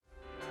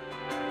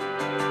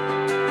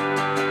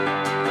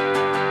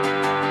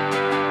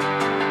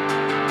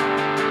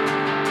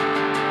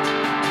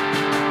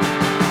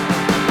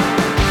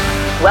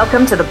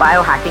Welcome to the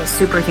Biohacking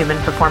Superhuman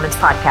Performance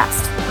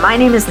Podcast. My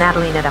name is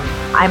Natalie Nidham.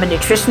 I'm a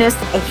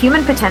nutritionist, a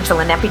human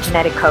potential and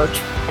epigenetic coach,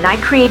 and I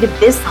created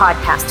this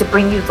podcast to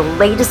bring you the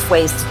latest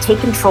ways to take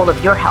control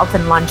of your health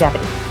and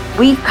longevity.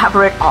 We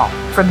cover it all,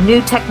 from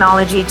new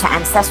technology to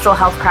ancestral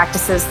health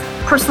practices,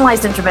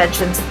 personalized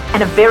interventions,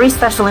 and a very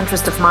special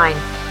interest of mine,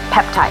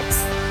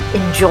 peptides.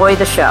 Enjoy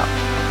the show.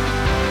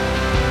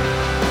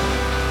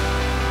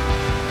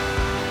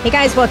 Hey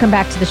guys, welcome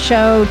back to the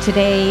show.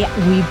 Today,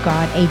 we've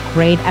got a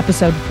great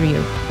episode for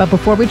you. But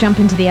before we jump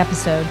into the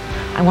episode,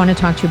 I want to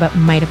talk to you about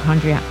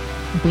mitochondria.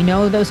 We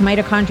know those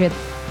mitochondria,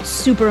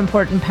 super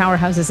important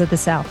powerhouses of the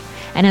cell.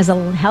 And as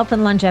a health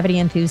and longevity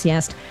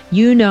enthusiast,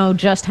 you know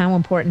just how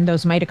important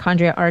those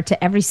mitochondria are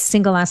to every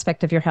single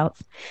aspect of your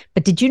health.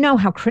 But did you know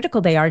how critical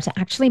they are to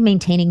actually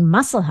maintaining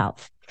muscle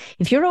health?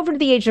 If you're over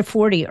the age of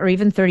 40 or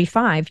even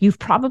 35, you've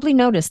probably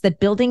noticed that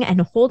building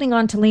and holding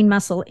on to lean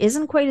muscle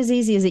isn't quite as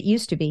easy as it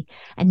used to be.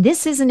 And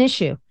this is an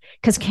issue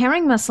because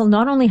carrying muscle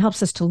not only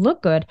helps us to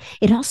look good,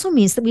 it also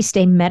means that we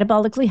stay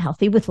metabolically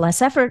healthy with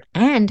less effort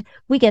and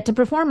we get to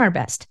perform our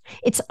best.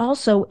 It's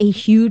also a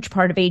huge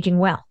part of aging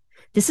well.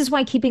 This is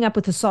why keeping up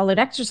with a solid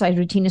exercise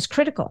routine is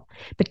critical.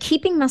 But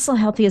keeping muscle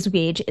healthy as we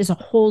age is a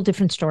whole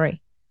different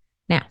story.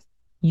 Now,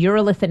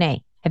 urolithin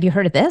A. Have you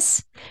heard of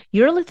this?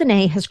 Urolithin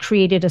A has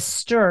created a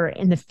stir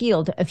in the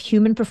field of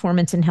human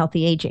performance and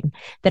healthy aging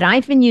that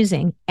I've been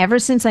using ever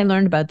since I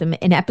learned about them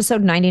in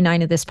episode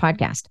 99 of this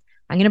podcast.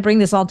 I'm going to bring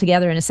this all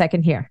together in a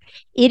second here.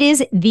 It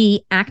is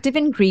the active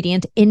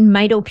ingredient in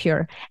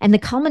MitoPure and the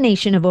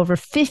culmination of over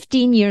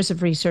 15 years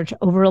of research,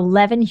 over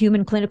 11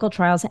 human clinical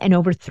trials, and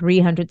over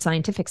 300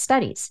 scientific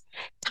studies.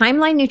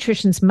 Timeline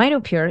Nutrition's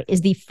MitoPure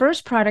is the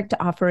first product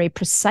to offer a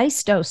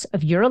precise dose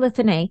of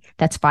urolithin A,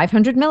 that's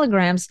 500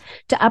 milligrams,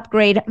 to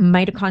upgrade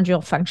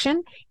mitochondrial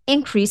function,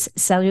 increase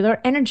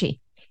cellular energy.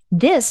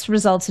 This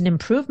results in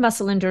improved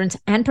muscle endurance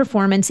and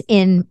performance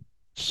in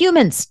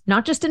humans,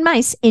 not just in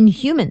mice, in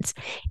humans.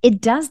 It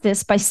does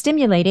this by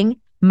stimulating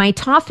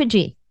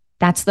mitophagy.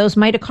 That's those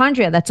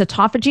mitochondria. That's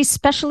autophagy,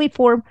 specially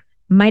for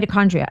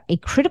mitochondria, a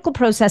critical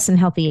process in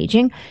healthy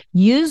aging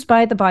used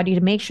by the body to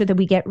make sure that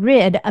we get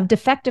rid of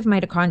defective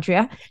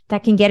mitochondria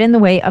that can get in the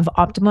way of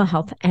optimal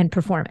health and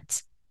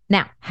performance.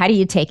 Now, how do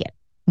you take it?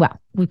 Well,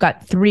 we've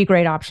got three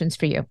great options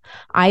for you.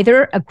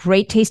 Either a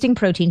great tasting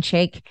protein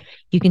shake,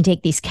 you can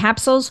take these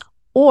capsules,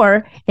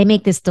 or they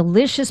make this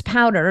delicious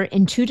powder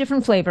in 2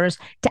 different flavors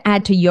to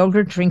add to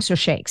yogurt, drinks, or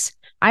shakes.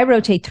 I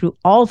rotate through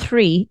all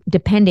 3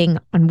 depending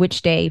on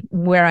which day,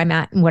 where I'm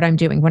at, and what I'm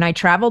doing. When I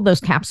travel, those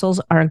capsules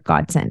are a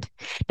godsend.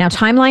 Now,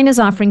 Timeline is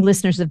offering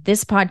listeners of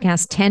this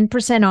podcast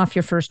 10% off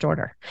your first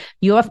order.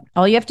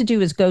 All you have to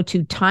do is go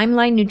to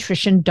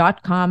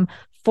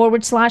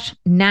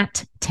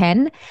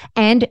timelinenutrition.com/NAT10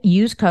 and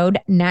use code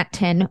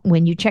NAT10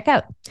 when you check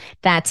out.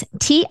 That's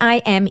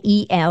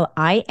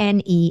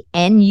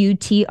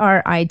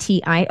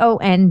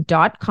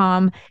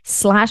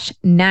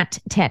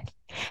timelinenutrition.com/NAT10.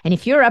 And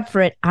if you're up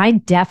for it, I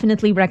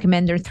definitely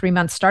recommend their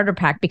 3-month starter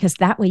pack because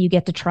that way you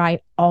get to try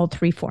all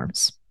 3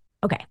 forms.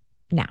 Okay,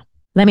 now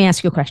let me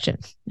ask you a question.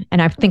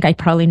 And I think I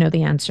probably know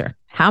the answer.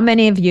 How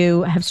many of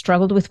you have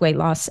struggled with weight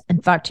loss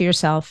and thought to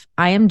yourself,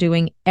 I am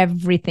doing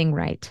everything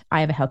right.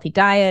 I have a healthy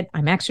diet,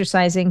 I'm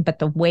exercising, but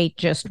the weight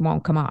just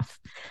won't come off.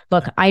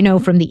 Look, I know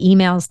from the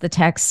emails, the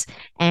texts,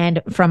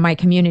 and from my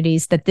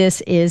communities that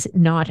this is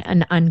not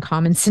an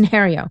uncommon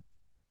scenario.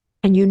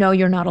 And you know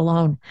you're not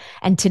alone.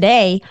 And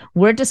today,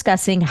 we're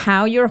discussing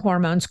how your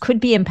hormones could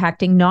be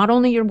impacting not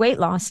only your weight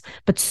loss,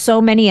 but so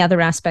many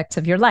other aspects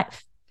of your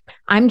life.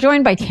 I'm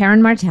joined by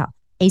Karen Martel,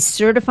 a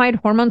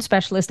certified hormone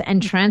specialist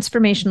and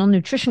transformational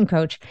nutrition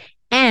coach,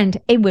 and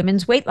a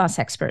women's weight loss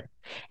expert.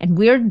 And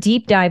we're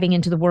deep diving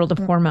into the world of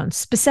hormones,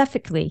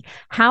 specifically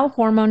how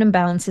hormone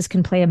imbalances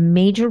can play a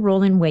major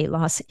role in weight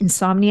loss,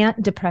 insomnia,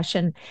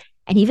 depression,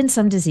 and even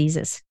some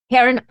diseases.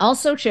 Karen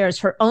also shares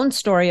her own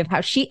story of how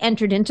she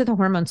entered into the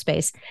hormone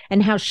space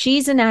and how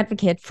she's an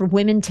advocate for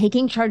women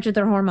taking charge of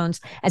their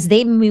hormones as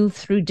they move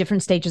through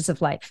different stages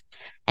of life.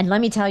 And let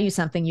me tell you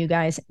something, you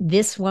guys,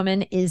 this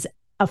woman is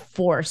a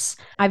force.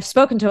 I've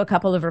spoken to a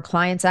couple of her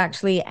clients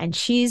actually, and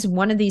she's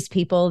one of these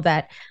people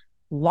that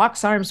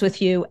locks arms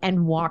with you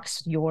and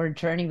walks your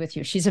journey with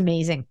you. She's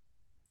amazing.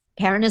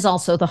 Karen is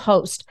also the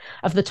host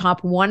of the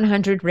top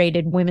 100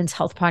 rated women's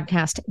health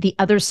podcast, The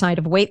Other Side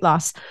of Weight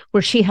Loss,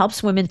 where she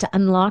helps women to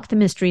unlock the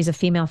mysteries of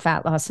female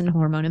fat loss and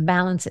hormone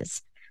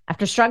imbalances.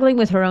 After struggling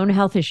with her own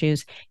health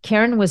issues,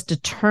 Karen was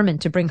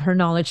determined to bring her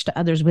knowledge to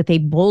others with a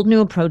bold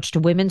new approach to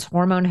women's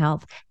hormone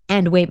health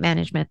and weight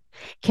management.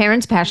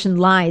 Karen's passion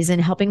lies in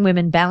helping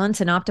women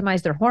balance and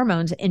optimize their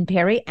hormones in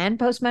peri and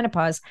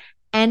postmenopause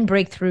and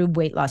break through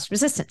weight loss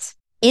resistance.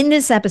 In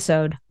this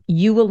episode,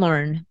 you will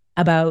learn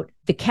about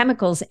the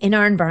chemicals in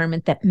our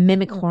environment that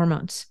mimic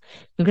hormones.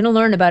 You're going to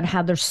learn about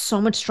how they're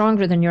so much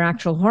stronger than your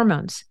actual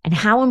hormones and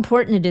how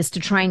important it is to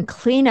try and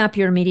clean up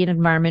your immediate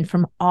environment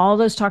from all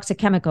those toxic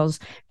chemicals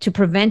to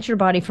prevent your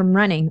body from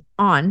running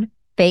on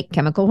fake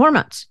chemical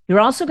hormones. You're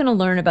also going to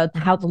learn about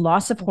how the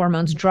loss of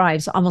hormones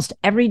drives almost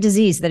every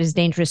disease that is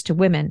dangerous to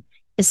women,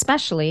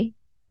 especially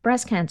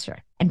breast cancer.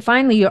 And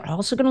finally, you're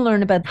also going to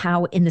learn about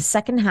how in the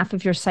second half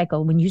of your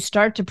cycle, when you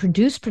start to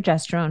produce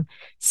progesterone,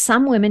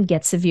 some women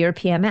get severe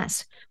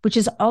PMS, which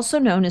is also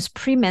known as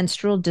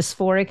premenstrual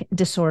dysphoric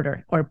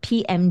disorder, or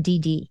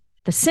PMDD.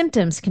 The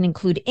symptoms can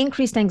include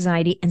increased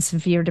anxiety and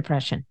severe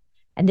depression.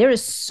 And there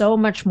is so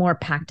much more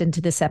packed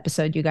into this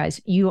episode, you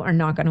guys. You are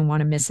not going to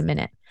want to miss a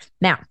minute.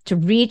 Now, to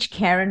reach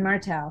Karen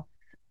Martel,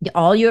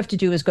 all you have to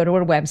do is go to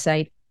her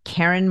website,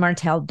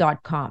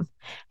 KarenMartel.com.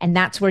 And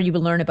that's where you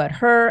will learn about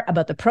her,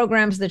 about the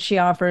programs that she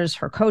offers,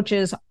 her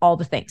coaches, all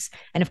the things.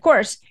 And of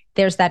course,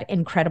 there's that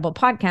incredible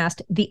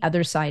podcast, The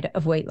Other Side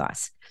of Weight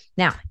Loss.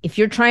 Now, if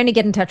you're trying to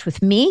get in touch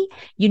with me,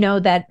 you know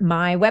that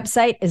my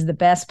website is the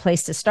best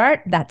place to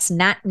start. That's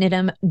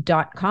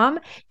natnidham.com.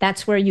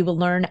 That's where you will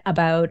learn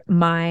about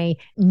my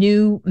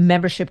new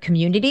membership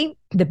community,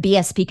 the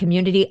BSP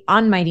community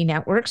on Mighty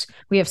Networks.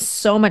 We have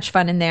so much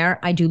fun in there.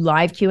 I do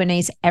live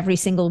Q&As every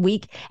single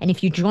week. And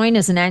if you join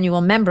as an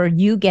annual member,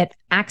 you get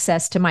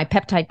access to my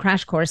peptide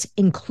crash course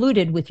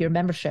included with your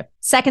membership.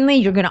 Secondly,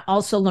 you're going to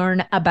also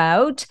learn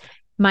about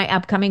my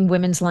upcoming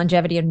Women's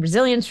Longevity and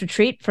Resilience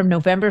Retreat from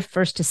November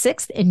 1st to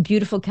 6th in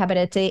beautiful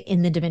Cabarete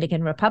in the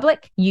Dominican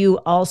Republic. You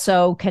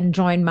also can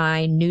join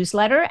my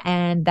newsletter,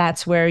 and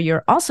that's where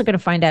you're also going to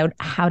find out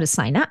how to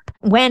sign up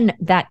when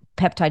that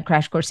peptide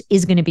crash course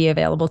is going to be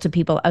available to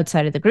people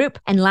outside of the group.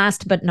 And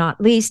last but not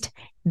least,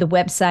 the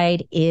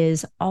website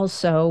is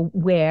also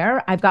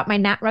where I've got my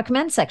Nat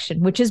Recommend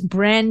section, which is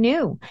brand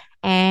new.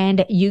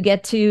 And you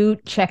get to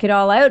check it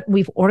all out.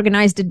 We've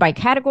organized it by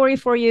category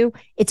for you.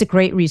 It's a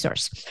great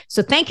resource.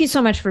 So thank you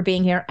so much for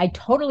being here. I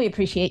totally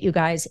appreciate you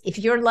guys. If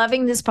you're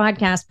loving this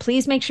podcast,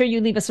 please make sure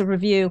you leave us a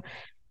review.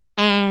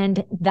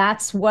 And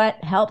that's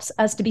what helps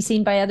us to be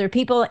seen by other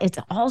people. It's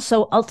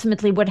also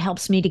ultimately what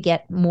helps me to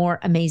get more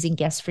amazing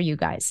guests for you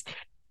guys.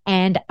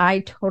 And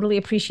I totally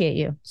appreciate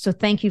you. So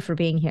thank you for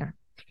being here.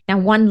 Now,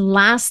 one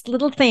last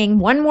little thing,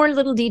 one more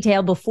little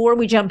detail before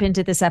we jump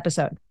into this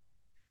episode.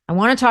 I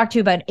want to talk to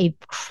you about a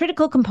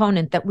critical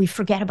component that we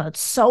forget about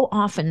so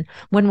often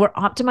when we're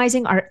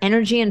optimizing our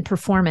energy and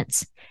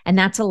performance, and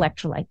that's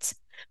electrolytes.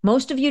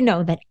 Most of you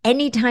know that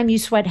anytime you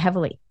sweat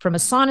heavily from a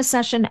sauna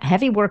session, a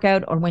heavy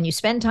workout, or when you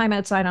spend time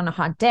outside on a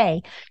hot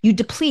day, you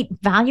deplete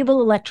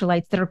valuable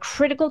electrolytes that are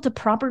critical to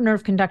proper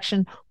nerve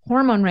conduction,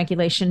 hormone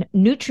regulation,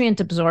 nutrient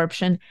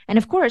absorption, and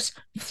of course,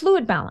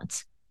 fluid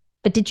balance.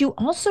 But did you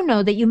also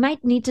know that you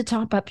might need to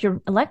top up your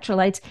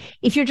electrolytes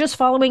if you're just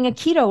following a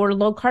keto or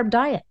low carb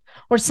diet?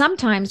 Or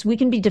sometimes we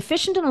can be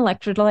deficient in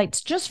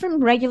electrolytes just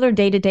from regular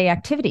day-to-day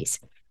activities.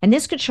 And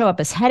this could show up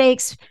as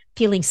headaches,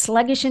 feeling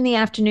sluggish in the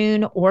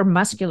afternoon, or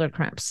muscular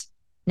cramps.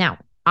 Now,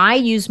 I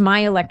use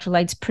my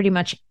electrolytes pretty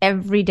much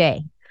every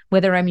day,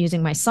 whether I'm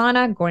using my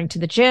sauna, going to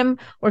the gym,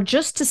 or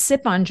just to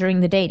sip on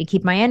during the day to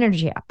keep my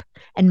energy up.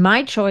 And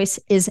my choice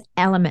is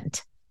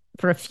Element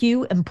for a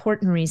few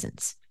important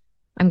reasons.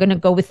 I'm going to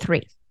go with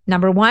 3.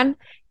 Number 1,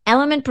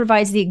 Element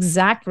provides the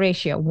exact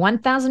ratio,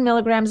 1,000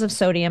 milligrams of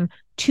sodium,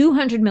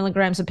 200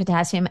 milligrams of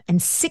potassium,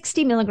 and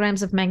 60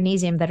 milligrams of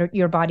magnesium that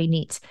your body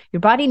needs. Your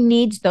body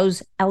needs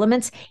those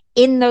elements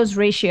in those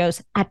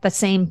ratios at the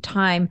same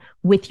time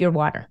with your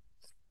water.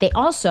 They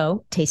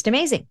also taste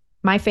amazing.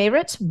 My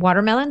favorites,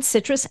 watermelon,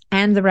 citrus,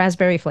 and the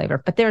raspberry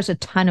flavor. But there's a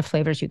ton of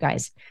flavors, you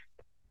guys.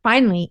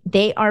 Finally,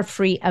 they are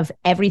free of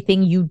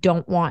everything you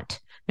don't want.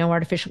 No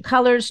artificial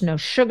colors, no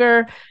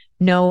sugar,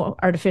 no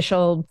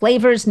artificial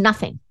flavors,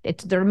 nothing.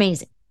 They're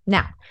amazing.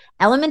 Now,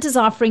 Element is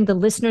offering the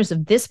listeners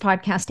of this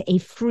podcast a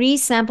free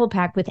sample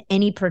pack with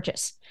any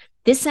purchase.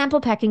 This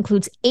sample pack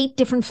includes 8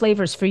 different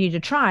flavors for you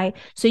to try,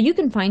 so you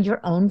can find your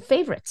own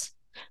favorites.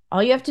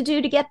 All you have to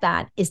do to get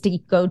that is to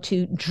go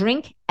to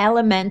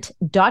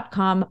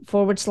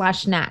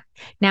drinkelement.com/nat.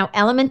 Now,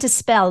 Element is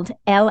spelled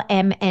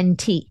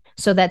LMNT.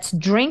 So that's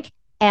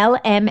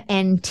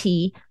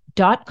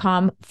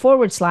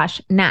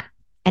drinklmnt.com/nat.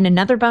 And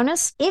another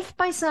bonus, if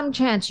by some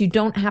chance you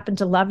don't happen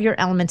to love your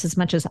Elements as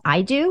much as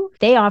I do,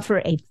 they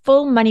offer a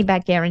full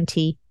money-back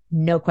guarantee,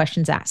 no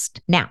questions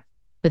asked. Now,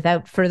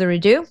 without further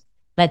ado,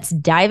 let's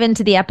dive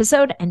into the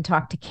episode and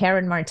talk to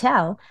Karen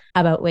Martel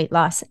about weight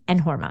loss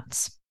and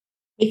hormones.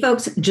 Hey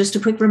folks, just a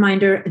quick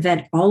reminder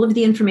that all of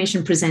the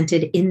information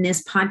presented in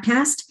this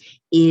podcast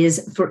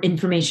is for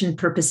information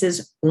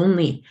purposes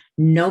only.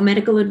 No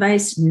medical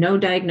advice, no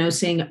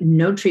diagnosing,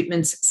 no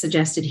treatments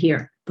suggested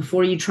here.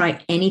 Before you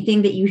try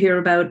anything that you hear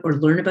about or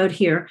learn about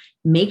here,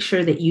 make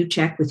sure that you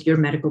check with your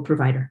medical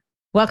provider.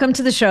 Welcome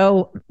to the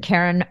show,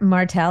 Karen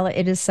Martel.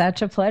 It is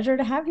such a pleasure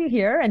to have you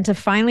here and to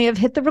finally have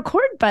hit the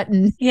record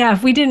button. Yeah,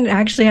 if we didn't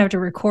actually have to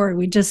record,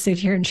 we'd just sit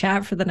here and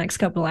chat for the next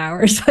couple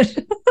hours.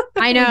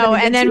 I know.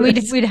 And then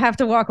we'd have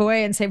to walk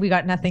away and say we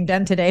got nothing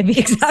done today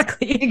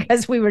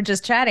because we were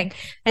just chatting.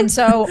 And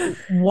so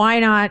why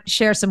not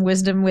share some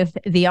wisdom with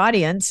the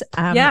audience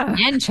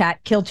and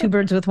chat, kill 2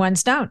 birds with 1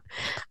 stone.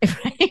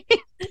 Right?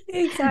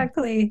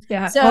 Exactly.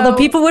 Yeah. Although So,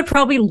 people would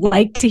probably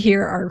like to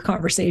hear our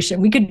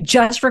conversation. We could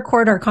just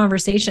record our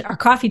conversation, our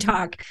coffee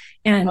talk,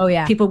 and oh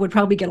yeah. people would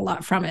probably get a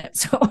lot from it.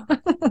 So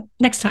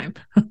next time.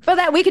 Well,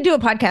 that we could do a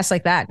podcast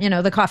like that,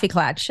 the coffee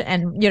clutch.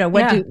 And Yeah.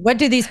 what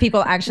do these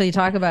people actually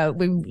talk about?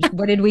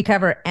 What did we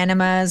cover?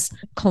 Enemas,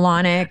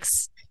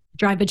 colonics,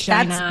 Dry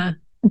vagina.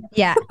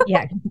 yeah.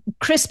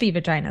 Crispy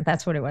vagina.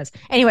 That's what it was.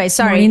 Anyway,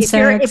 sorry. Morning If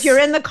you're sex. if you're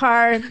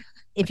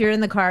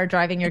in the car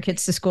driving your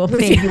kids to school,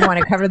 maybe you want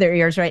to cover their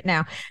ears right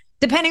now.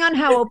 Depending on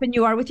how open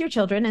you are with your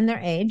children and their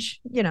age,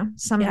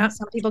 some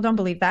people don't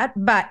believe that,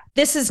 but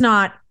this is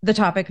not the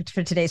topic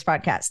for today's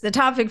podcast. The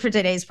topic for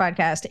today's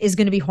podcast is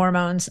going to be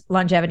hormones,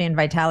 longevity, and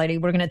vitality.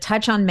 We're going to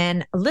touch on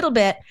men a little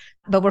bit,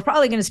 but we're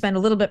probably going to spend a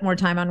little bit more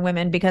time on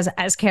women because,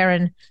 as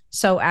Karen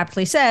so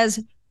aptly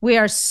says, we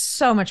are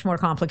so much more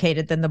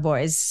complicated than the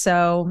boys.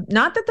 So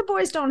not that the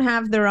boys don't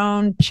have their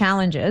own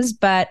challenges,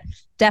 but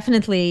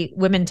definitely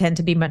women tend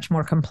to be much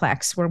more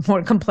complex. We're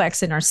more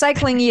complex in our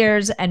cycling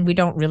years, and we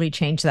don't really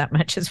change that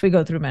much as we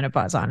go through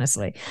menopause,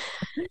 honestly.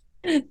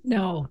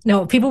 No.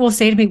 People will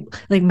say to me,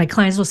 like my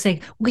clients will say,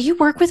 will you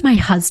work with my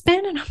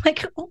husband? And I'm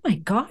like, oh my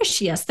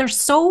gosh, yes, they're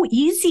so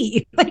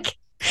easy. Like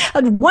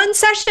one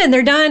session,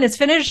 they're done. It's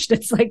finished.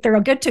 It's like, they're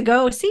good to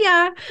go. See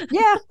ya.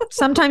 Yeah.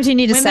 Sometimes you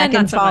need a Women, second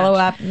not so follow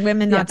much. up.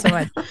 Women, not so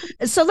much.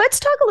 So let's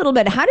talk a little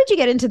bit. How did you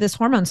get into this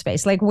hormone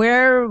space? Like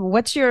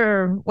what's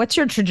your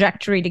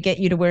trajectory to get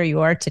you to where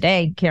you are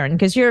today, Karen?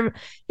 Because you're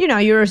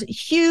a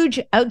huge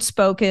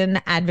outspoken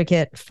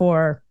advocate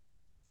for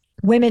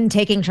women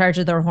taking charge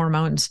of their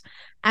hormones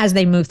as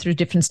they move through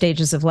different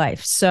stages of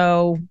life.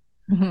 So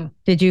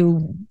did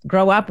you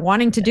grow up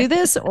wanting to do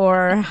this,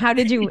 or how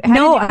did you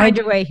find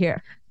your way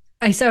here?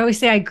 I always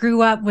say I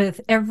grew up with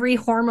every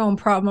hormone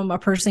problem a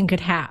person could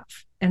have.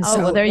 And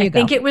so there you go.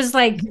 I think it was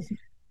like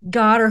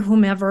God or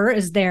whomever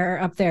is there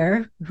up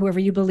there, whoever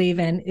you believe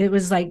in, it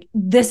was like,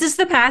 this is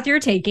the path you're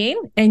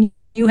taking and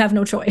you have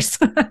no choice.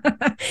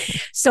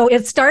 So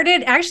it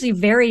started actually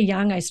very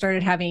young. I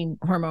started having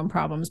hormone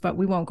problems, but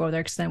we won't go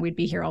there because then we'd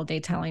be here all day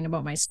telling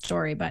about my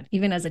story. But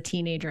even as a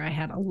teenager, I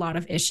had a lot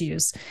of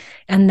issues.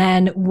 And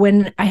then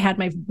when I had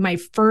my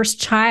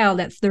first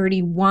child at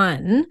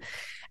 31,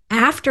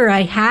 after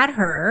I had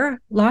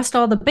her, lost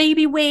all the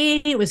baby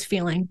weight, was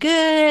feeling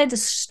good,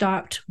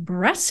 stopped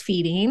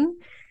breastfeeding.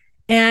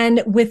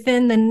 And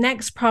within the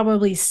next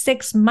probably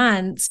 6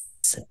 months,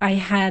 I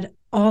had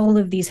all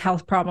of these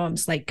health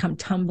problems like come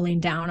tumbling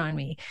down on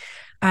me.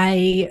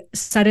 I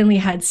suddenly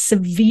had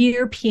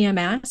severe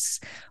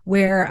PMS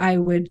where I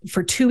would,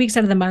 for 2 weeks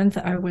out of the month,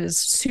 I was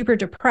super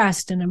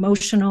depressed and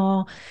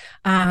emotional.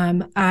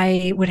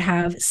 I would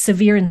have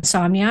severe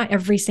insomnia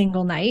every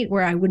single night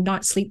where I would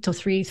not sleep till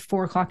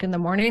 3-4 o'clock in the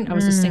morning. I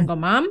was a single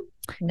mom,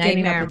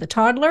 getting up with a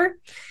toddler.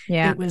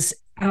 Yeah. It was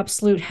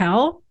absolute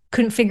hell.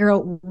 Couldn't figure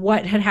out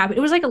what had happened.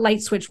 It was like a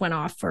light switch went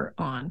off or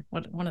on,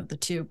 one of the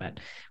two, but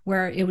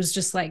where it was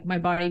just like my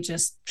body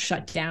just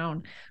shut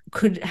down.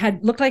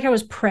 Had looked like I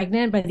was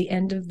pregnant by the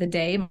end of the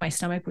day. My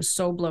stomach was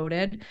so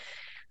bloated.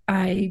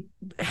 I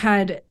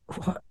had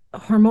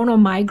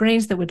hormonal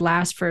migraines that would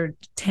last for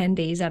 10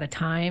 days at a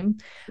time.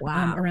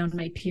 Wow. Around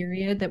my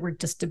period that were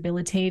just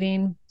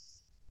debilitating.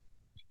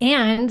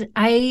 And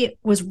I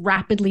was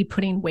rapidly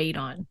putting weight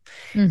on.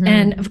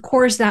 And of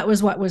course, that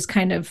was what was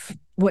kind of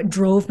what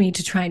drove me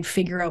to try and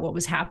figure out what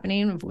was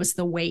happening was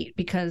the weight,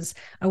 because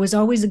I was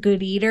always a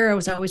good eater. I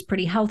was always a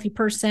pretty healthy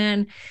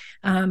person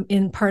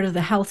in part of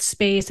the health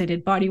space. I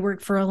did body work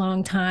for a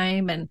long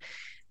time, and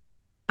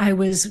I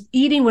was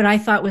eating what I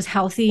thought was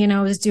healthy. And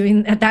I was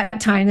doing at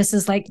that time, this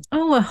is like,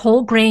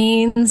 whole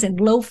grains and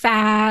low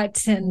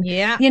fat and,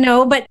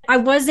 but I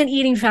wasn't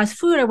eating fast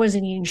food. I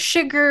wasn't eating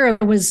sugar.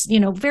 I was,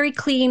 very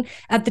clean.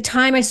 At the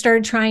time I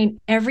started trying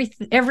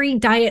every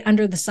diet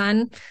under the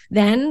sun.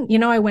 Then,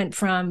 I went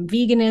from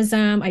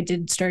veganism. I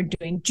started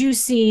doing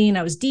juicing.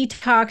 I was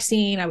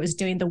detoxing. I was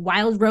doing the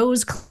wild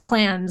rose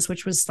cleanse,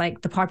 which was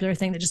like the popular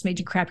thing that just made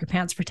you crap your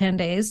pants for 10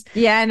 days.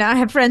 Yeah. And I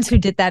have friends who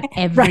did that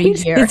every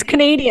year. It's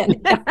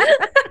Canadian.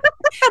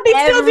 They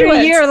still do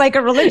a year like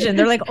a religion.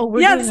 They're like, we're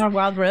doing our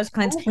wild rose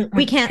cleanse.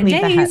 We can't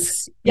leave the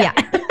house. Yeah.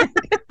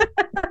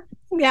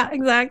 Yeah,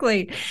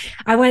 exactly.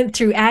 I went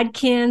through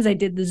Atkins. I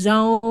did the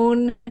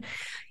zone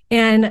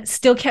and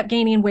still kept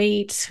gaining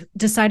weight.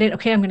 Decided,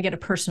 okay, I'm going to get a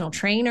personal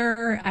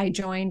trainer. I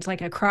joined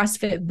like a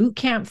CrossFit boot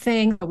camp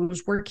thing. I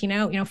was working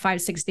out,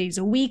 5-6 days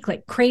a week,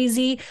 like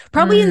crazy,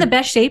 probably in the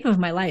best shape of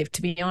my life,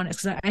 to be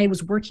honest, because I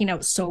was working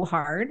out so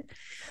hard,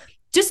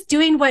 just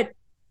doing what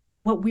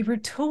we were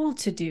told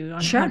to do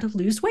on how to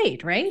lose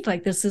weight, right?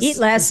 Like this is eat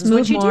less, this is move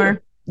what you more. Do.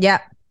 Yeah,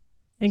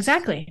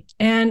 exactly.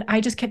 And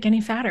I just kept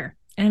getting fatter.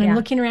 And I'm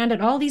looking around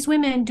at all these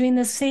women doing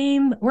the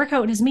same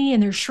workout as me,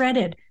 and they're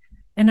shredded.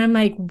 And I'm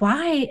like,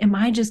 why am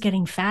I just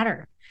getting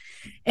fatter?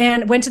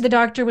 And went to the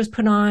doctor, was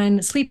put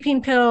on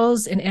sleeping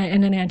pills and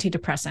an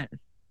antidepressant.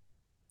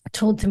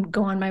 Told to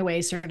go on my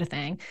way, sort of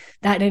thing.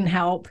 That didn't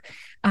help.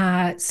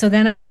 So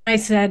then I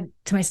said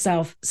to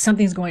myself,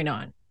 something's going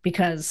on,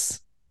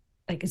 because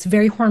like it's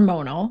very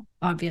hormonal.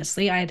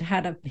 Obviously, I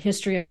had a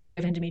history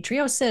have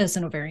endometriosis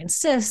and ovarian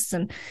cysts.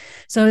 And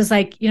so I was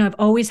like, I've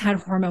always had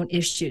hormone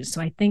issues.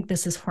 So I think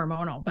this is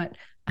hormonal, but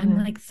I'm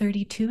like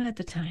 32 at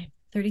the time.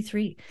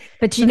 33.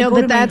 But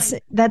but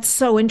that's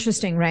so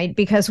interesting, right?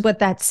 Because what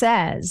that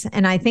says,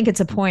 and I think it's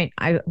a point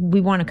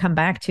we want to come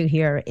back to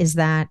here, is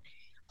that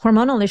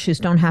hormonal issues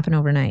don't happen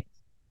overnight.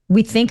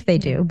 We think they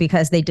do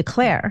because they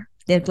declare.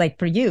 Like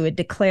for you, it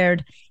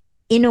declared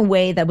in a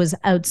way that was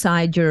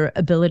outside your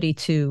ability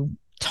to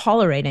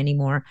tolerate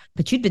anymore.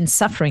 But you'd been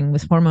suffering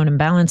with hormone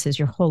imbalances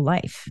your whole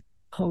life.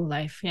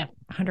 Yeah,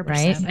 100%.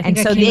 Right, and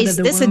so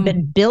this had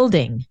been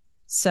building.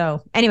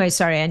 So anyway,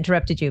 sorry, I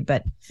interrupted you,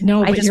 but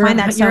no, I just find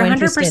that so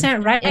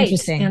 100% right.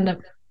 Interesting. And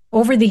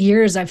over the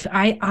years,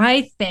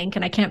 I think,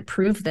 and I can't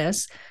prove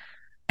this,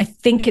 I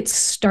think it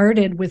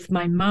started with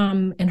my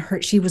mom and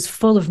she was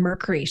full of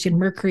mercury. She had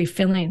mercury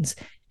fillings,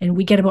 and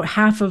we get about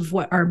half of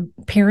what our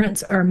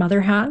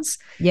mother has.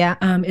 Yeah.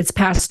 It's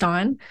passed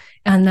on.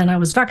 And then I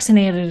was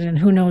vaccinated and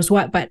who knows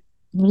what, but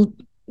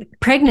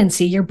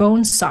pregnancy, your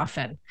bones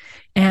soften.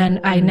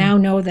 And I now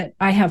know that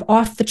I have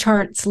off the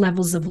charts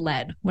levels of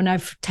lead when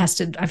I've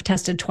tested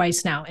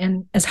twice now.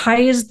 And as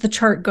high as the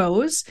chart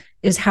goes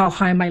is how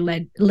high my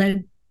lead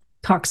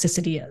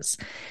toxicity is.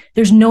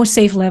 There's no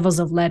safe levels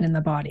of lead in the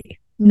body.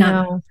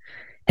 None. No.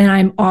 And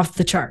I'm off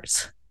the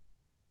charts.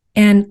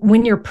 And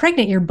when you're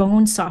pregnant, your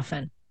bones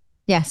soften.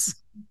 Yes.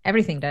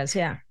 Everything does.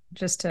 Yeah.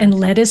 And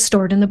lead is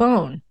stored in the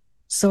bone.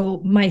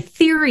 So my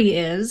theory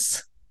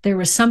is there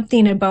was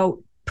something about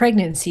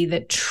pregnancy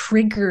that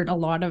triggered a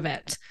lot of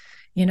it.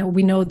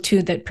 We know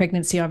too that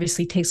pregnancy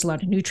obviously takes a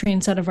lot of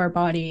nutrients out of our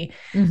body.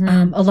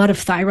 A lot of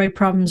thyroid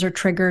problems are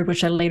triggered,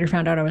 which I later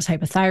found out I was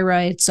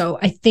hypothyroid. So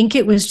I think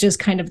it was just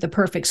kind of the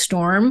perfect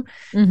storm.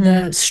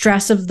 The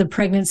stress of the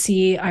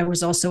pregnancy. I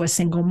was also a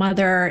single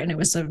mother, and it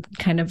was a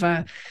kind of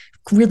a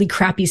really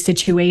crappy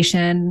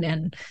situation.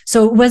 And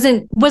so it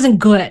wasn't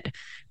good.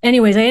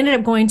 Anyways, I ended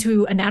up going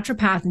to a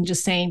naturopath and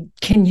just saying,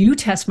 can you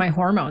test my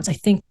hormones? I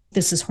think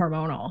this is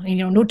hormonal.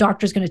 And, no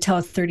doctor's going to tell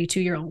a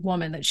 32-year-old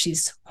woman that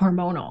she's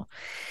hormonal.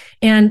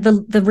 And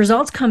the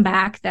results come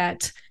back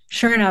that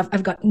sure enough,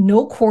 I've got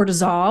no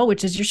cortisol,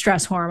 which is your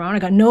stress hormone. I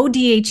got no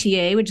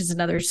DHEA, which is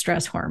another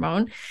stress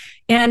hormone.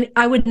 And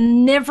I would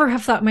never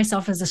have thought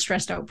myself as a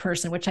stressed out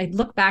person, which I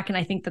look back and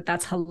I think that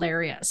that's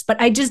hilarious.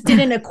 But I just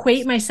didn't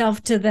equate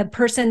myself to the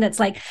person that's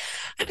like,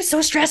 I was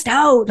so stressed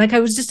out. Like I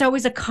was just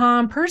always a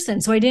calm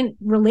person. So I didn't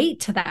relate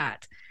to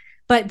that.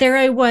 But there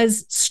I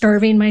was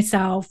starving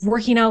myself,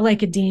 working out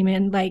like a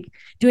demon, like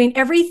doing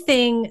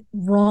everything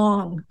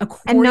wrong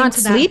according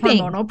to that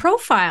hormonal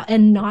profile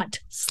and not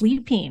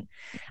sleeping.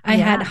 I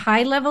had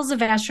high levels of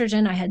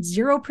estrogen. I had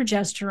zero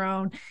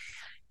progesterone.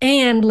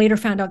 And later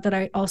found out that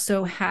I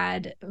also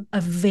had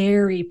a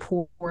very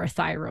poor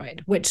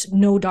thyroid, which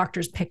no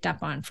doctors picked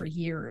up on for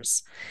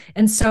years.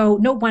 And so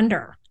no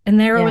wonder. And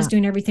there I was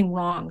doing everything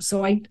wrong.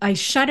 So I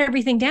shut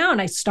everything down.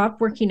 I stopped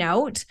working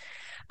out.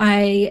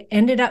 I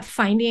ended up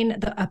finding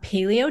a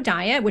paleo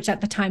diet, which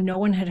at the time no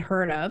one had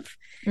heard of.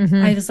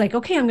 I was like,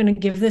 okay, I'm going to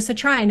give this a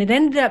try. And it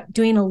ended up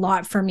doing a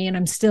lot for me. And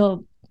I'm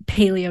still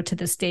paleo to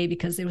this day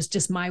because it was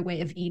just my way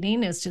of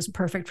eating. It's just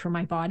perfect for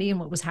my body and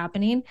what was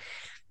happening.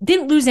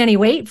 Didn't lose any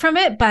weight from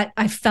it, but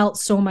I felt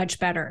so much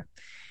better.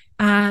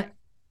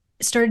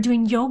 Started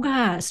doing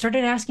yoga,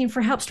 started asking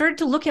for help, started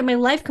to look at my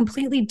life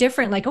completely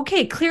different. Like,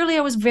 okay, clearly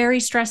I was very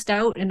stressed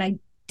out and I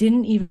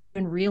didn't even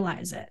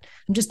realize it.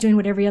 I'm just doing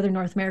what every other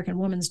North American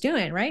woman's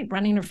doing, right?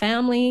 Running her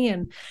family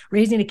and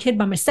raising a kid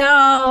by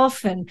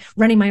myself and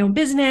running my own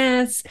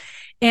business.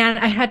 And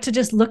I had to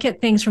just look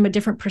at things from a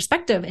different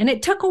perspective. And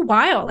it took a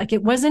while. Like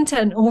it wasn't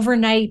an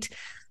overnight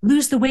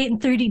lose the weight in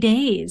 30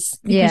 days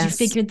because you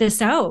figured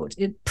this out.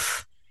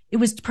 It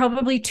was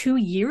probably 2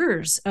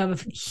 years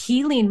of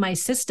healing my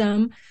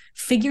system,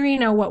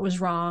 figuring out what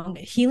was wrong,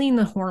 healing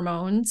the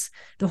hormones,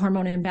 the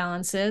hormone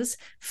imbalances,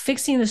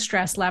 fixing the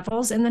stress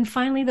levels. And then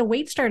finally the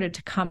weight started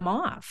to come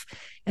off.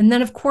 And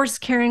then of course,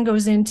 Karen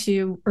goes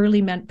into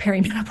early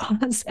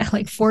perimenopause. At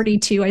like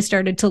 42, I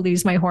started to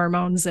lose my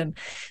hormones and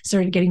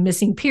started getting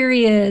missing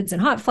periods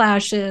and hot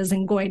flashes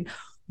and going,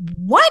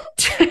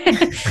 what?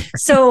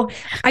 So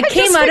I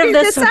came out of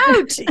this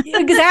out.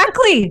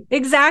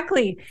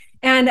 Exactly.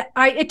 And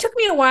it took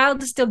me a while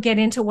to still get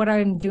into what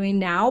I'm doing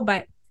now,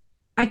 but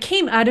I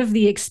came out of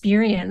the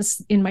experience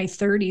in my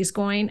 30s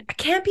going, I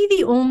can't be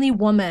the only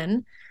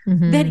woman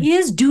that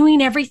is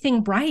doing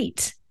everything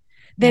right,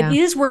 that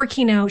is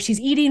working out. She's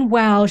eating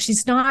well.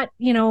 She's not,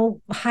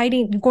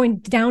 hiding,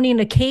 downing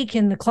a cake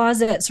in the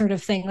closet sort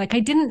of thing. Like I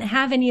didn't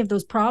have any of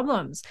those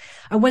problems.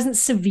 I wasn't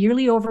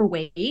severely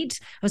overweight.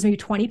 I was maybe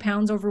 20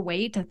 pounds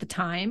overweight at the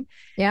time.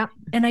 Yeah.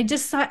 And I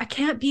just thought I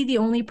can't be the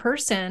only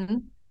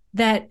person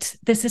that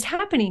this is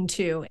happening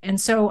to. And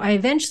so I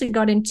eventually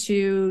got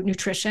into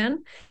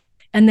nutrition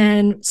and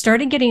then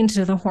started getting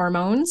into the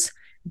hormones,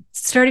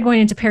 started going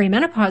into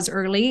perimenopause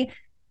early.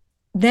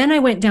 Then I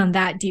went down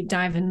that deep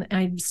dive and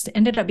I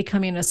ended up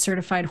becoming a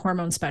certified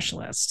hormone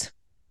specialist.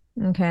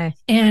 Okay.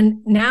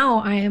 And now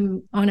I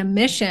am on a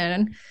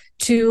mission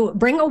to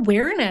bring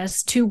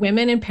awareness to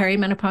women in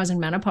perimenopause and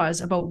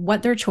menopause about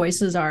what their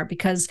choices are,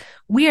 because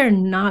we are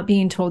not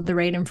being told the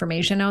right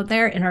information out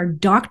there, and our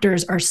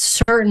doctors are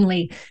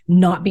certainly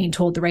not being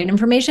told the right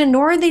information,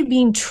 nor are they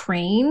being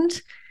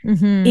trained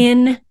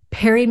in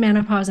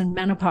perimenopause and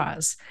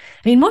menopause.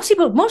 I mean, most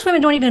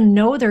women don't even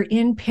know they're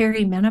in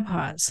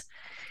perimenopause.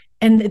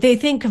 And they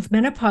think of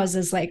menopause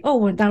as like, oh,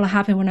 well, that'll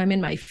happen when I'm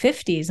in my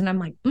 50s. And I'm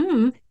like,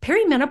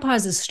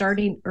 perimenopause is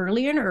starting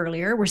earlier and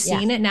earlier. We're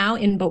seeing it now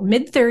in about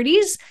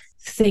mid-30s.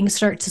 Things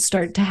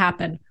start to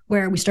happen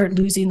where we start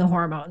losing the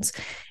hormones.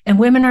 And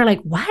women are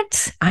like,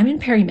 what? I'm in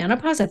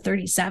perimenopause at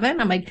 37?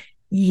 I'm like,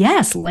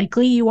 yes,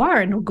 likely you are.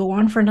 And it'll go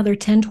on for another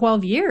 10,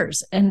 12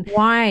 years. And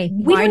why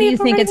do you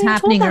think it's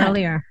happening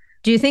earlier?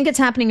 Do you think it's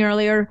happening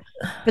earlier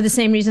for the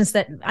same reasons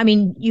that, I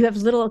mean, you have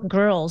little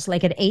girls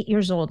like at 8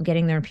 years old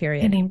getting their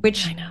period,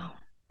 which I know,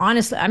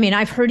 honestly, I mean,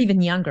 I've heard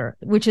even younger,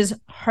 which is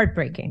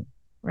heartbreaking,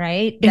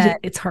 right?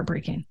 It's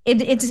heartbreaking.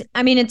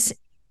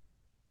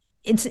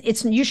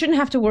 It's you shouldn't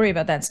have to worry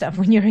about that stuff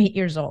when you're 8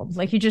 years old.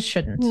 Like, you just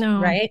shouldn't. No,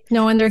 right?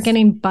 No. And they're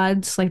getting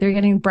buds, like they're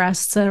getting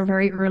breasts at a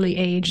very early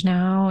age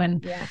now.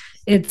 And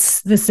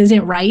this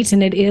isn't right.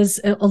 And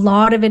a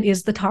lot of it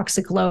is the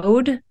toxic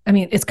load. I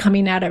mean, it's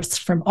coming at us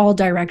from all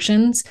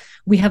directions.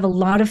 We have a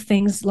lot of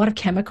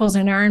chemicals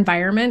in our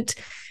environment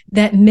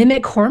that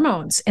mimic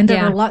hormones, and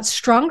they're a lot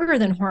stronger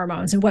than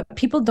hormones. And what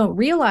people don't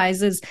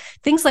realize is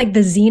things like the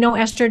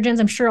xenoestrogens.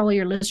 I'm sure all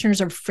your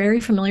listeners are very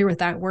familiar with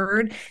that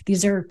word.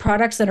 These are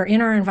products that are in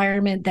our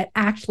environment that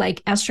act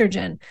like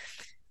estrogen.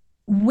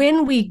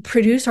 When we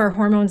produce our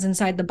hormones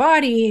inside the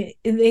body,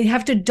 they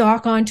have to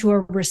dock onto a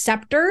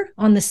receptor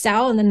on the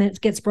cell, and then it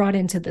gets brought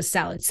into the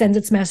cell. It sends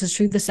its message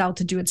through the cell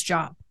to do its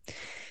job.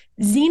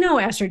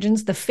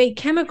 Xenoestrogens, the fake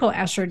chemical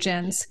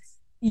estrogens,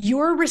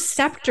 your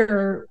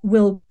receptor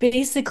will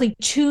basically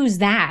choose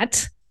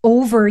that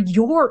over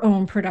your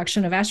own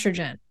production of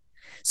estrogen.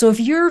 So if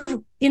you're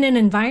in an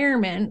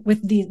environment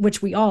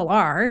which we all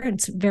are,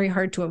 it's very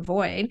hard to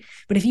avoid,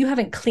 but if you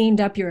haven't cleaned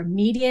up your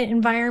immediate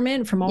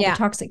environment from all the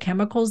toxic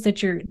chemicals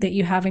that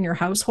you have in your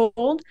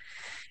household,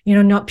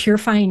 not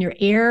purifying your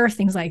air,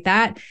 things like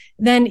that,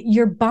 then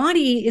your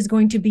body is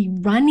going to be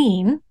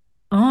running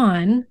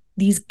on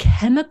these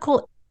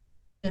chemical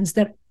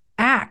that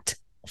act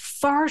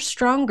far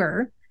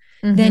stronger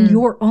than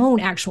your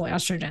own actual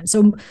estrogen.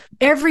 So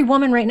every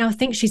woman right now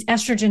thinks she's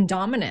estrogen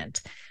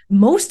dominant.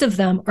 Most of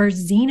them are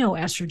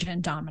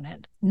xenoestrogen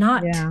dominant,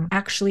 not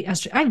actually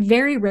estrogen. I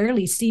very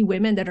rarely see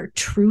women that are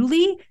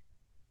truly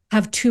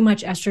have too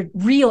much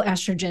real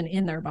estrogen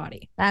in their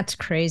body. That's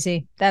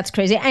crazy.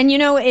 And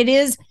it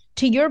is,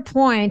 to your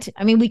point,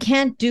 I mean, we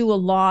can't do a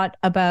lot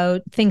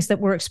about things that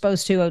we're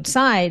exposed to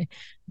outside,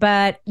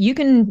 but you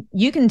can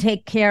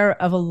take care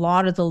of a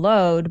lot of the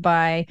load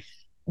by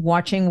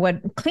watching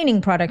what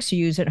cleaning products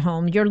you use at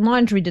home, your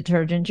laundry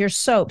detergent, your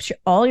soaps,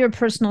 all your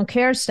personal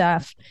care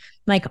stuff,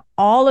 like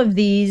all of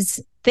these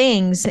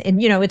things.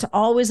 And, it's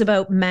always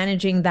about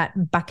managing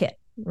that bucket,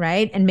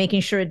 right? And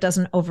making sure it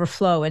doesn't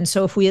overflow. And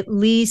so if we at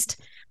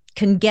least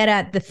can get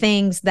at the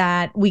things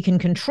that we can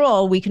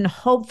control, we can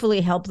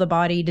hopefully help the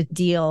body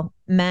to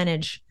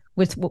manage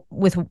with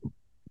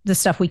the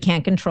stuff we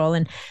can't control.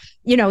 And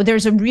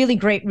there's a really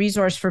great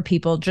resource for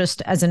people,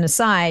 just as an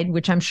aside,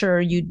 which I'm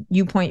sure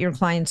you point your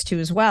clients to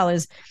as well,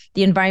 is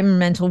the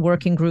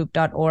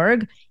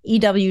environmentalworkinggroup.org,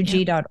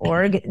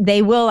 EWG.org.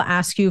 They will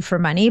ask you for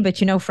money, but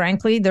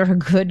frankly, they're a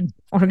good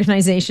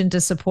organization to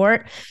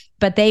support.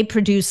 But they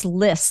produce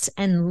lists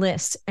and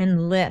lists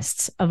and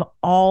lists of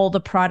all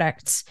the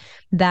products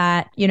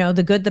that,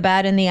 the good, the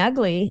bad, and the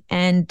ugly.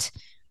 And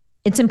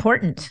it's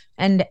important.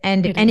 And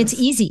it's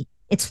easy.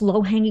 It's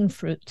low-hanging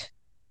fruit.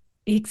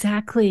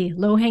 Exactly.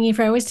 Low-hanging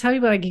fruit. I always tell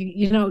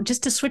people,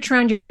 just to switch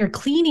around your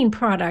cleaning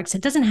products. You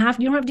don't have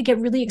to get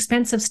really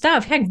expensive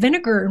stuff. Heck,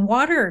 vinegar and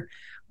water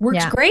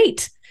works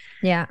great.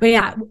 Yeah.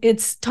 But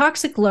it's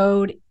toxic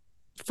load.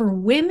 For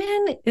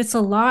women, it's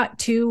a lot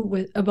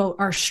too about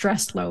our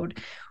stress load.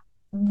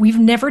 We've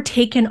never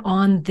taken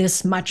on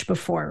this much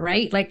before,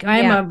 right? Like,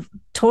 I'm a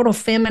total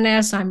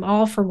feminist. I'm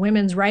all for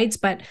women's rights,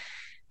 but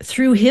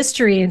through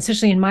history, and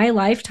especially in my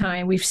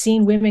lifetime, we've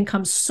seen women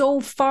come so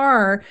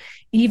far,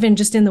 even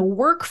just in the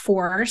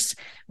workforce,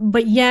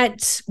 but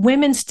yet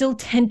women still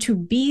tend to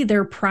be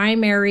their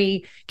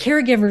primary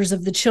caregivers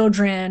of the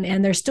children,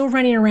 and they're still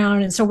running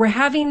around. And so we're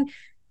having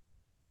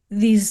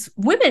these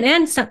women,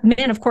 and some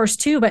men, of course,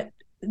 too, but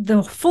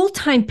the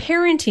full-time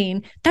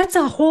parenting, that's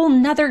a whole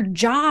nother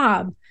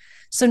job.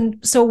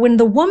 So when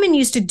the woman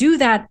used to do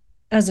that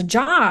as a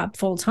job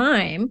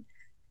full-time,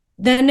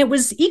 then it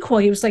was equal.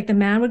 It was like the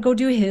man would go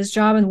do his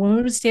job and the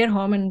woman would stay at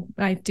home. And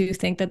I do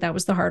think that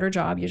was the harder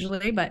job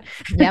usually, but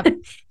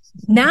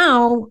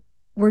now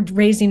we're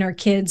raising our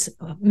kids,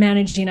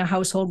 managing a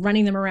household,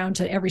 running them around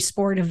to every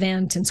sport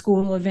event and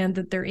school event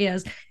that there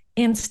is,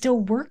 and still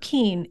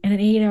working in an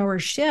 8-hour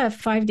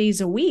shift 5 days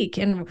a week.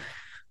 And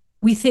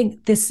we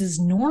think this is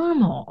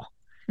normal.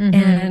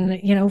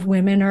 And,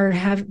 women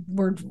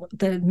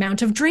the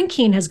amount of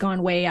drinking has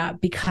gone way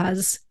up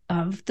because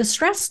of the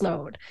stress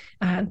load,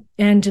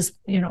 and just,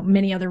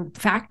 many other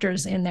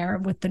factors in there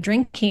with the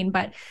drinking,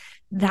 but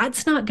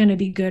that's not going to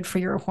be good for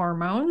your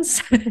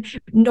hormones.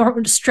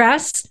 Nor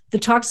stress, the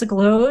toxic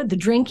load, the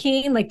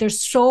drinking, like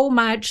there's so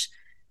much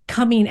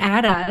coming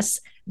at us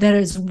that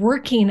is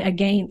working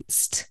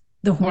against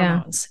the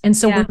hormones. And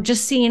so we're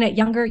just seeing it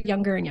younger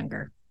and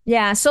younger.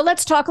 Yeah. So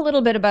let's talk a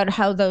little bit about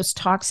how those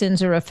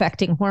toxins are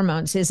affecting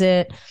hormones. Is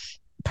it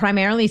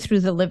primarily through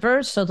the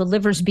liver? So the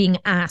liver's being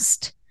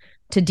asked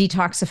to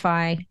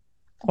detoxify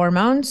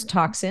hormones,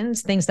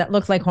 toxins, things that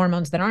look like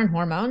hormones that aren't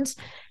hormones.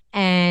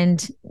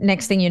 And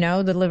next thing you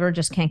know, the liver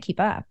just can't keep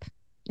up.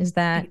 Is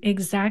that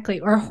exactly?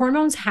 Our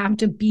hormones have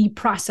to be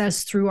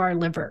processed through our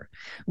liver.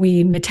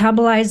 We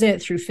metabolize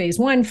it through phase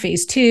 1,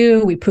 phase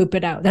 2, we poop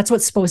it out. That's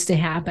what's supposed to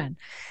happen.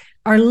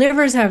 Our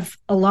livers have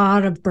a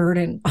lot of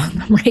burden on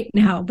them right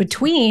now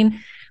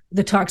between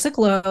the toxic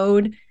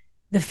load,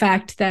 the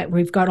fact that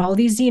we've got all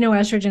these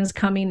xenoestrogens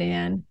coming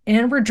in,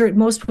 and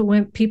most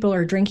people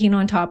are drinking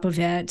on top of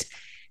it.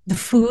 The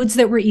foods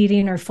that we're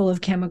eating are full of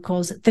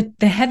chemicals.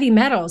 The heavy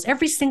metals,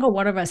 every single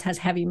one of us has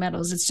heavy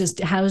metals. It's just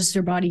how's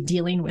your body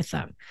dealing with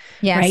them,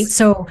 right?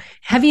 So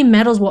heavy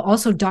metals will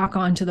also dock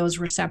onto those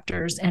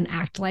receptors and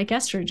act like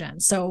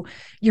estrogen. So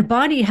your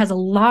body has a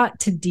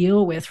lot to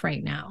deal with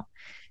right now.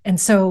 And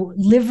so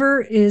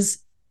liver is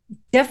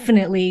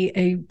definitely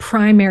a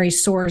primary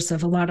source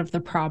of a lot of the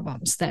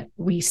problems that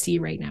we see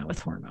right now with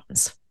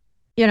hormones.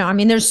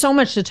 There's so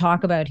much to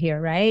talk about here,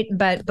 right?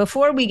 But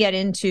before we get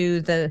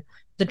into the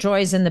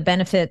joys and the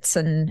benefits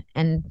and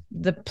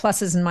the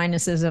pluses and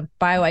minuses of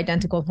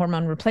bioidentical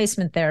hormone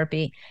replacement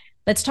therapy,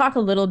 let's talk a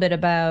little bit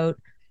about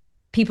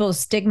people's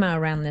stigma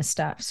around this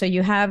stuff. So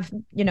you have,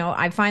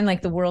 I find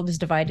like the world is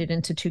divided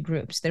into two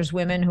groups. There's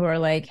women who are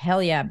like,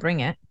 hell yeah,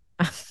 bring it.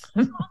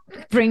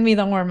 Bring me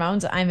the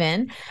hormones, I'm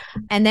in.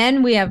 And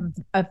then we have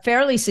a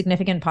fairly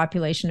significant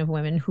population of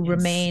women who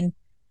remain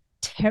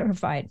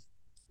terrified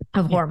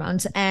of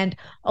hormones. And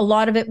a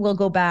lot of it will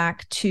go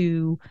back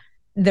to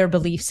their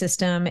belief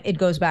system. It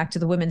goes back to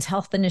the Women's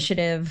Health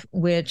Initiative,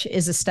 which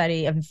is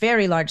a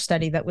very large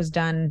study that was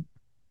done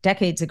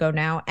decades ago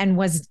now,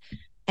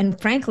 and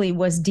frankly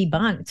was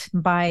debunked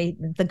by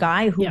the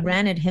guy who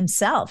ran it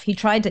himself. He's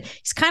kind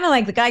of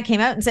like the guy came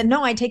out and said,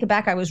 no, I take it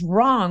back. I was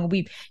wrong.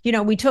 We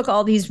took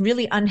all these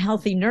really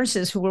unhealthy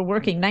nurses who were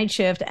working night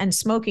shift and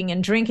smoking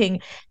and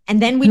drinking.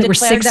 And then we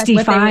declared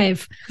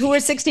 65. Who were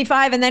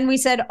 65. And then we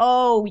said,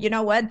 oh, you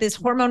know what? This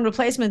hormone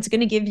replacement is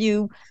going to give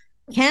you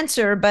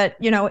cancer, but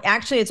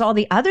actually it's all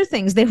the other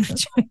things they were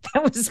doing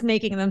that was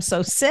making them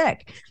so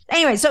sick.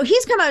 Anyway, so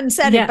he's come out and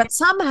said it, but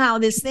somehow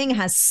this thing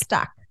has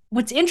stuck.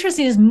 What's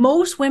interesting is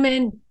most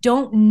women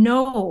don't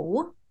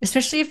know,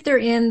 especially if they're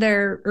in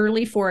their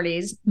early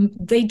 40s,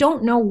 they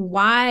don't know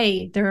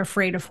why they're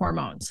afraid of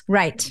hormones.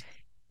 Right.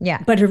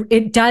 Yeah. But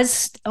it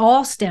does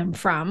all stem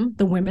from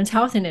the Women's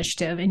Health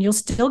Initiative, and you'll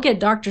still get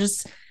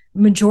doctors,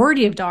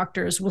 majority of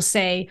doctors will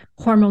say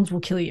hormones will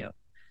kill you.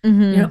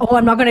 Mm-hmm.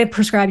 I'm not going to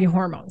prescribe you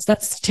hormones.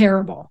 That's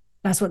terrible.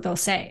 That's what they'll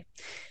say.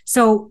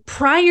 So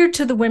prior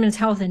to the Women's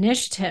Health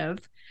Initiative,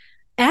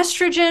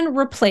 estrogen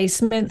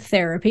replacement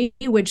therapy,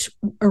 which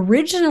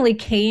originally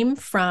came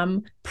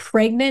from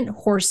pregnant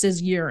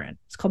horses' urine,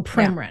 it's called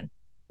Premarin.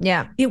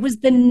 Yeah. It was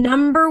the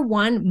number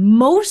one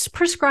most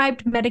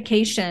prescribed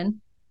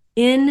medication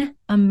in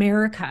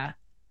America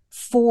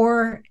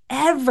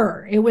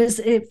forever.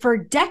 For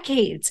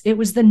decades. It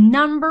was the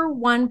number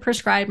one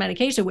prescribed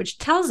medication, which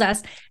tells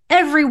us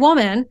every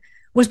woman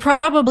was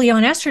probably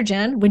on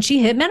estrogen when she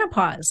hit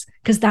menopause,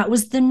 because that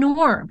was the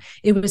norm.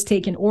 It was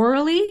taken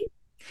orally.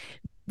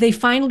 They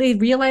finally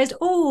realized,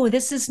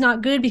 this is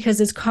not good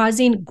because it's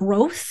causing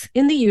growth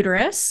in the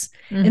uterus.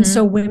 Mm-hmm. And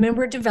so women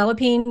were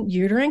developing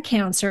uterine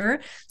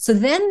cancer. So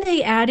then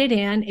they added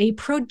in a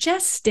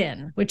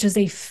progestin, which is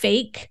a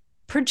fake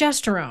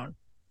progesterone.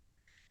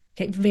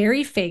 Okay,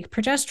 very fake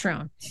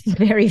progesterone.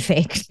 Very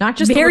fake. Not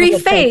just very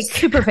fake.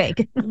 Super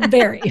fake.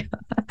 Very.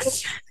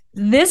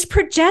 This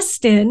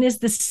progestin is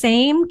the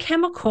same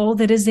chemical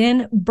that is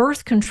in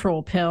birth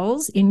control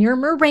pills, in your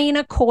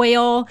Mirena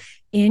coil,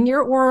 in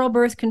your oral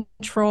birth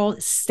control,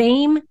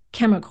 same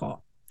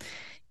chemical.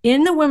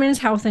 In the Women's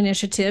Health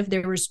Initiative,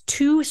 there was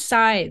two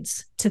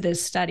sides to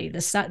this study.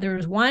 There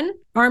was one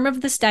arm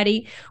of the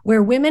study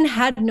where women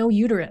had no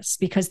uterus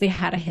because they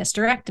had a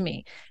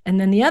hysterectomy. And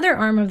then the other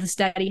arm of the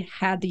study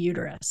had the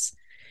uterus.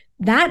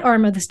 That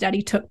arm of the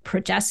study took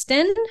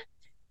progestin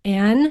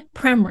and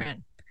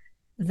Premarin.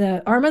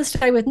 The arm of the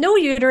study with no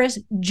uterus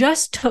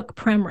just took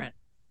Premarin.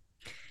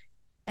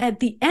 At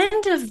the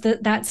end of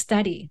that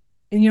study,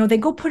 they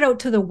go put out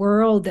to the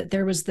world that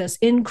there was this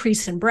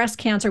increase in breast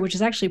cancer, which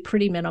is actually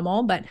pretty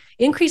minimal, but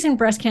increase in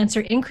breast cancer,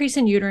 increase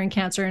in uterine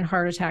cancer, and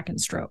heart attack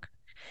and stroke.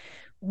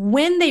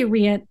 When they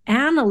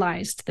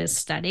reanalyzed this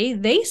study,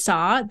 they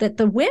saw that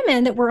the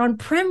women that were on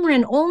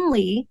Premarin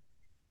only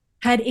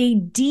had a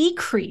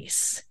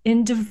decrease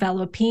in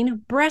developing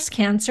breast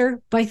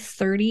cancer by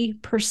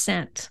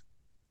 30%.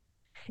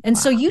 And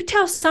so you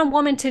tell some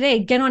woman today,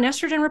 get on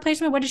estrogen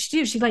replacement. What does she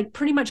do? She like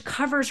pretty much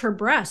covers her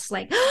breasts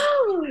like,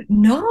 oh,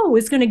 no,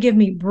 it's going to give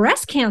me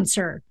breast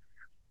cancer.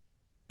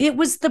 It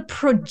was the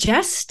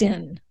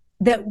progestin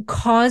that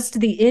caused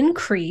the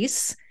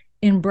increase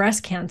in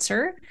breast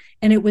cancer.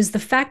 And it was the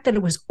fact that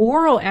it was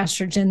oral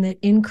estrogen that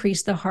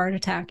increased the heart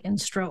attack and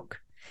stroke,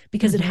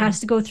 because it has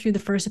to go through the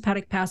first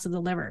hepatic pass of the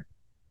liver,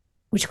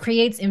 which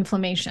creates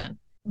inflammation.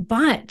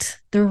 But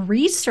the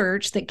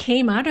research that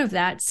came out of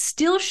that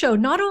still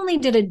showed not only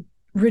did it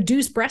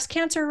reduce breast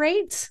cancer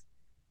rates,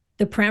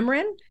 the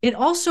Premarin, it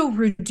also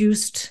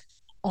reduced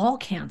all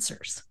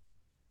cancers,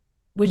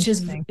 which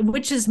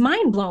is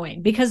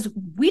mind-blowing, because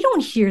we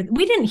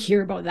didn't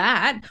hear about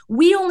that.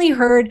 We only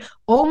heard,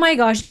 oh my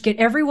gosh, get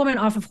every woman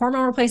off of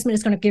hormone replacement,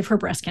 is going to give her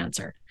breast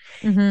cancer.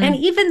 And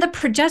even the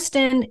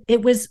progestin,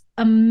 it was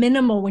a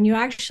minimal. When you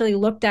actually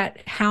looked at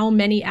how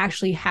many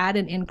actually had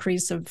an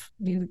increase of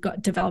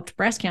developed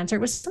breast cancer, it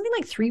was something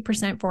like 3%,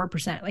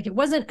 4%. Like, it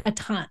wasn't a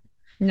ton.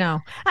 No,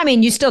 I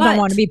mean, you still don't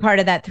want to be part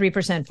of that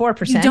 3%,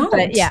 4%. You don't.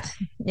 But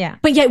yeah.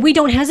 But yet we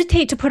don't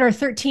hesitate to put our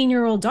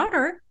 13-year-old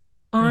daughter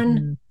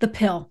on the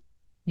pill.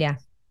 Yeah.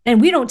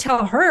 And we don't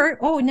tell her,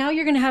 oh, now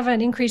you're going to have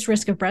an increased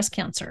risk of breast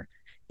cancer,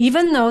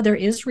 even though there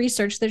is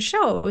research that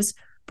shows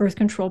birth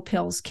control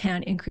pills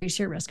can increase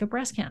your risk of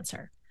breast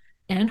cancer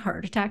and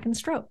heart attack and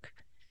stroke.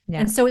 Yeah.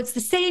 And so it's the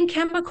same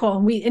chemical.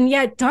 And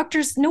yet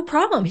doctors, no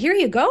problem. Here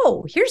you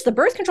go. Here's the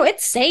birth control.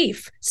 It's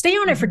safe. Stay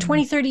on it for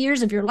 20, 30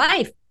 years of your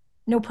life.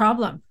 No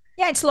problem.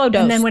 Yeah, it's low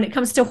dose. And then when it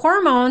comes to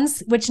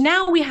hormones, which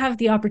now we have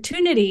the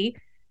opportunity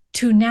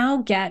to now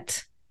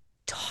get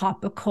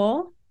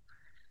topical,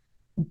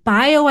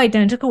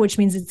 bioidentical, which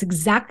means it's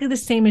exactly the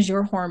same as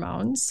your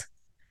hormones,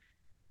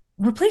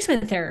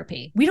 replacement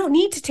therapy. We don't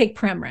need to take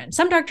Premarin.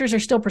 Some doctors are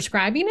still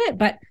prescribing it,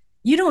 but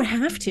you don't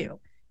have to.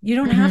 You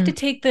don't have to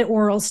take the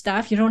oral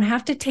stuff. You don't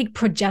have to take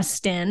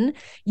progestin.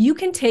 You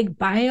can take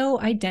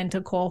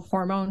bioidentical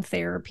hormone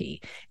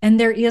therapy. And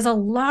there is a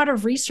lot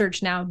of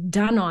research now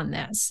done on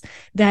this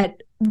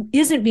that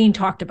isn't being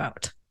talked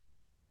about.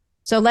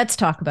 So let's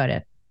talk about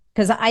it.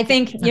 Because I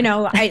think,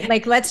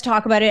 let's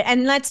talk about it.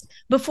 And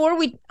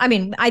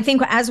I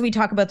think as we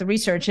talk about the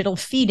research, it'll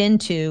feed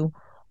into,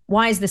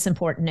 why is this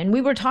important? And we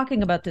were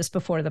talking about this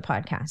before the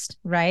podcast,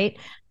 right?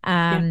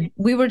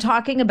 We were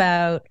talking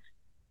about,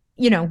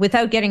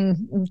 without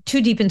getting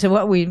too deep into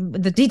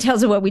the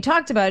details of what we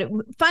talked about,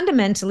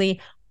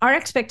 fundamentally, our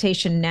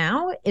expectation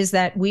now is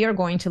that we are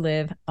going to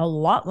live a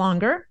lot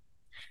longer,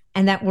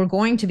 and that we're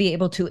going to be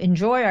able to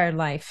enjoy our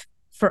life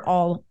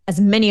for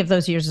as many of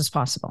those years as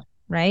possible.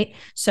 Right.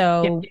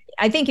 So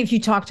I think if you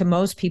talk to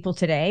most people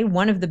today,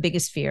 one of the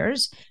biggest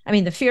fears,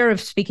 the fear of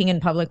speaking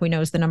in public, we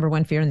know is the number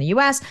one fear in the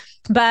US,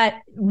 but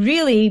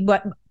really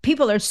what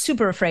people are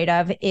super afraid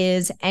of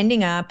is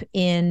ending up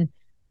in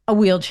a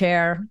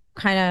wheelchair,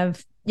 kind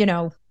of,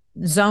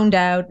 zoned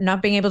out,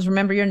 not being able to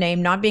remember your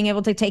name, not being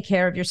able to take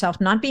care of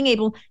yourself, not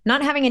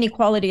having any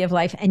quality of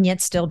life, and yet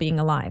still being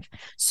alive.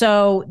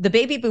 So the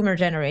baby boomer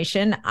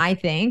generation, I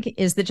think,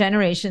 is the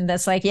generation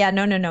that's like,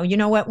 no. You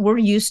know what? We're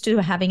used to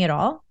having it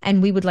all,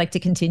 and we would like to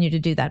continue to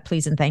do that,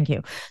 please and thank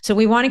you. So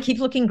we want to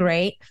keep looking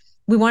great.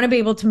 We want to be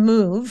able to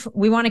move.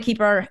 We want to keep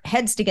our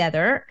heads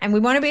together, and we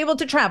want to be able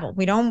to travel.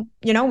 We don't,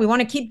 we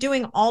want to keep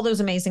doing all those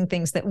amazing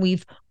things that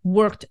we've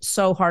worked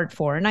so hard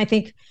for. And I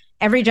think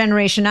every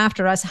generation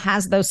after us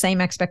has those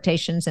same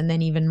expectations, and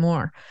then even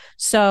more.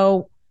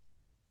 So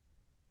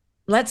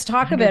let's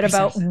talk 100%. A bit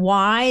about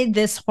why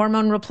this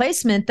hormone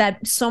replacement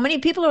that so many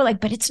people are like,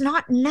 but it's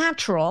not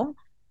natural.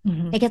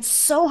 They get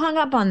so hung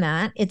up on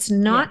that. It's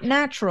not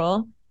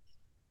natural.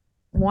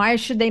 Why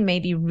should they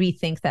maybe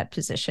rethink that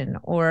position,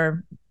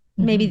 or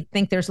maybe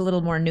think there's a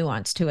little more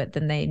nuance to it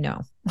than they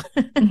know?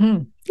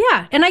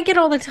 Yeah. And I get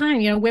all the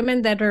time,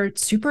 women that are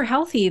super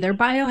healthy, they're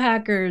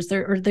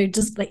biohackers, they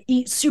just like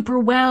eat super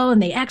well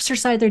and they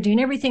exercise, they're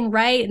doing everything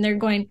right. And they're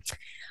going,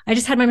 I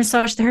just had my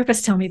massage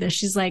therapist tell me this.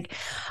 She's like,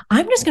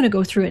 I'm just going to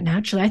go through it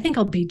naturally. I think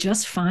I'll be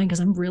just fine because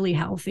I'm really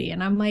healthy.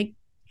 And I'm like,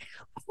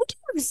 who do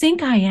you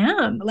think I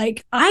am?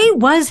 Like, I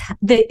was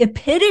the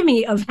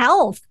epitome of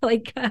health.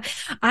 Like,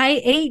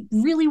 I ate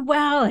really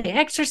well. I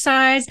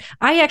exercised.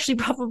 I actually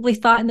probably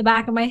thought in the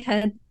back of my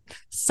head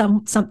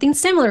something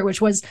similar,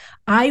 which was,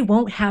 I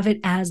won't have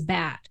it as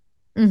bad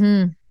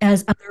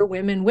as other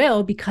women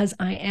will, because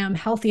I am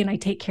healthy and I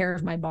take care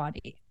of my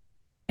body.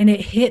 And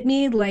it hit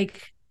me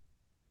like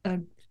a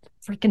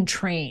freaking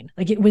train.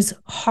 Like, it was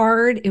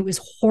hard. It was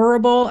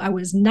horrible. I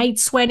was night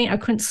sweating. I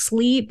couldn't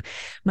sleep.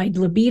 My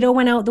libido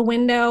went out the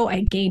window.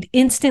 I gained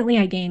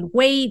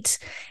weight.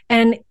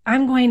 And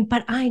I'm going,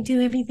 but I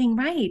do everything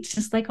right.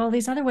 Just like all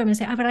these other women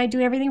say, but I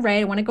do everything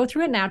right. I want to go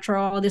through it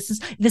natural. This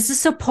is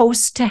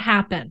supposed to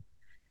happen.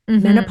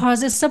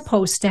 Menopause is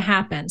supposed to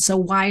happen. So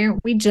why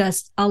aren't we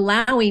just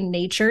allowing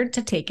nature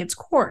to take its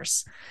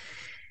course?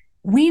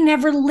 We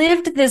never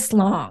lived this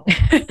long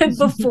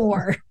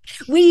before.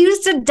 We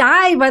used to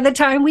die by the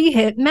time we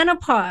hit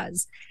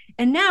menopause.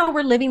 And now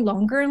we're living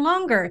longer and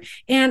longer.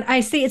 And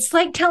I say it's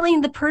like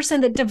telling the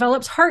person that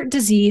develops heart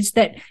disease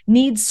that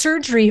needs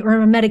surgery or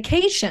a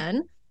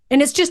medication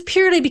And it's just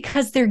purely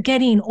because they're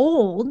getting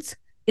old.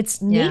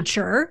 It's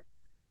nature.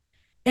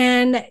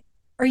 And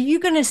are you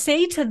going to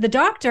say to the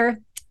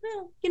doctor,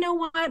 well, you know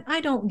what?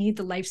 I don't need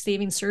the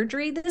life-saving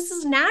surgery. This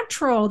is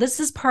natural. This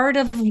is part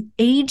of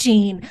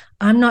aging.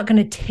 I'm not going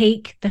to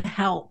take the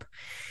help.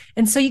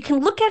 And so you can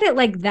look at it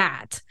like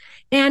that.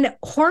 And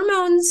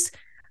hormones,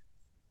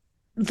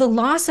 the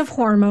loss of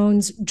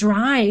hormones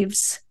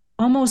drives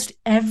almost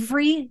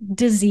every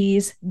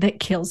disease that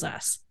kills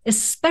us,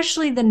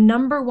 especially the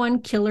number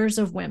one killers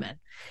of women,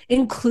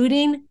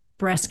 including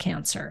breast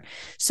cancer.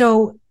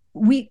 So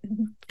we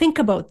think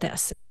about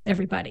this,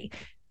 everybody.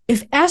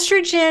 If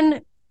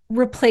estrogen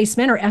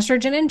replacement or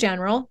estrogen in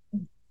general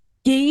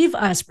gave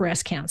us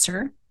breast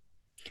cancer,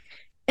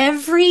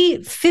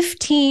 every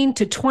 15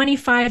 to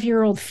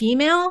 25-year-old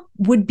female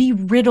would be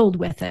riddled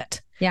with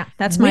it. Yeah,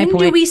 that's my point.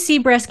 When do we see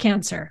breast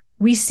cancer?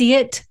 We see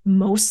it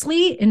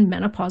mostly in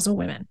menopausal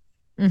women.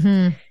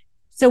 Mm-hmm.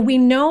 So we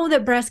know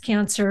that breast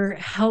cancer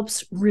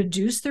helps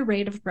reduce the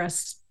rate of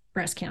breast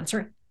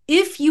cancer.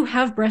 If you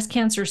have breast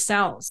cancer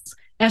cells,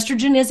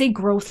 estrogen is a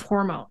growth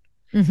hormone.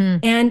 Mm-hmm.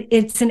 And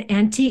it's an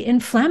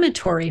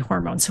anti-inflammatory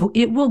hormone. So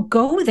it will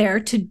go there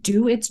to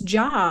do its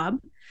job.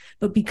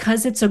 But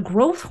because it's a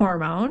growth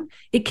hormone,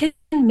 it can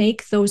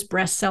make those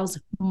breast cells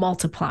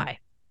multiply.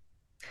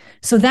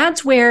 So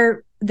that's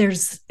where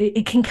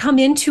it can come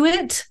into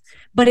it,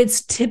 but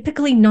it's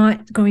typically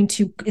not going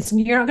to,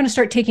 you're not going to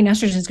start taking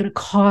estrogen. It's going to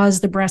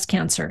cause the breast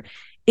cancer.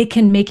 It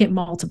can make it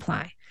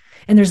multiply.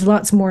 And there's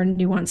lots more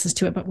nuances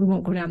to it, but we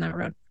won't go down that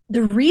road.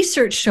 The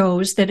research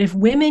shows that if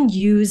women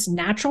use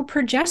natural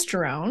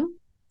progesterone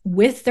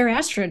with their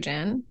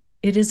estrogen,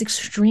 it is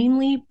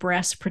extremely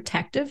breast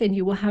protective, and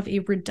you will have a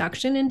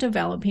reduction in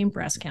developing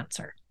breast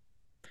cancer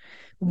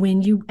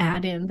when you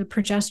add in the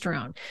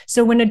progesterone.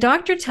 So when a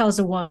doctor tells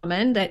a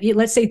woman that,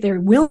 let's say they're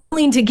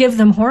willing to give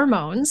them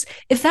hormones,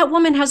 if that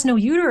woman has no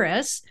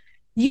uterus,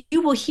 you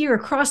will hear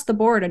across the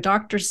board a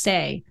doctor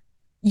say,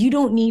 you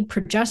don't need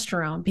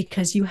progesterone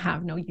because you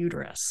have no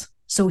uterus.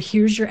 So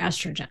here's your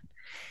estrogen.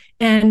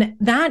 And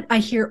that I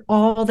hear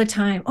all the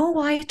time. Oh,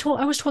 well,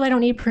 I was told I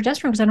don't need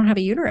progesterone because I don't have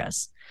a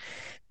uterus.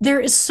 There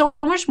is so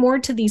much more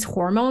to these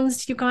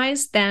hormones, you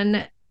guys,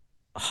 than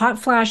hot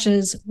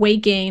flashes,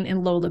 weight gain,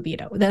 and low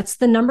libido. That's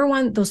the number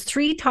one, those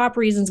three top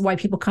reasons why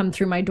people come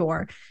through my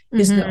door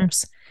is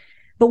those.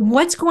 But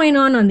what's going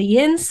on the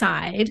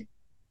inside,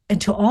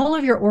 and to all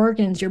of your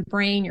organs, your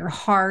brain, your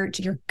heart,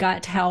 your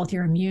gut health,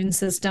 your immune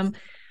system,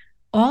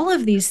 all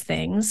of these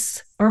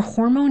things are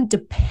hormone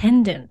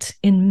dependent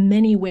in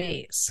many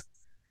ways.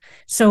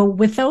 So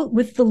with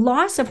the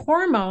loss of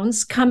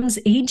hormones comes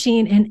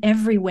aging in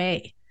every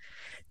way.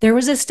 There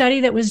was a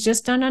study that was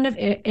just done out of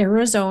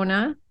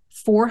Arizona,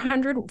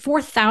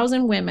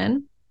 4,000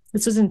 women.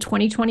 This was in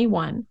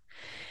 2021,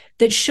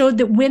 that showed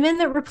that women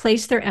that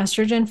replaced their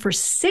estrogen for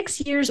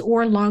 6 years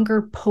or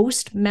longer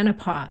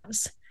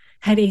post-menopause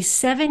had a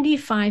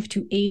 75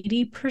 to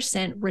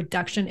 80%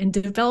 reduction in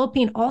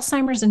developing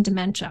Alzheimer's and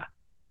dementia.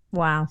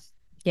 Wow.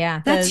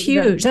 Yeah. That's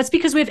huge. That's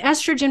because we have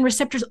estrogen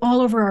receptors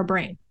all over our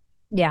brain.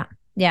 Yeah.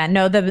 Yeah.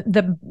 No,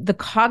 the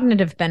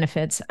cognitive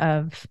benefits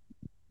of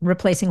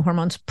replacing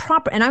hormones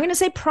and I'm going to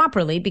say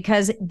properly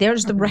because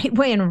there's the right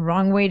way and a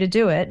wrong way to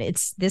do it.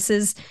 This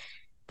is,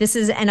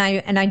 and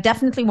I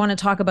definitely want to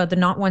talk about the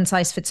not one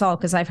size fits all,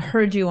 because I've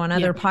heard you on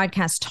other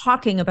podcasts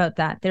talking about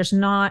that. There's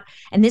not,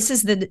 and this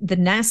is the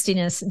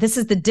nastiness. This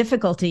is the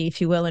difficulty, if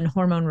you will, in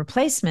hormone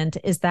replacement,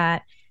 is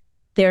that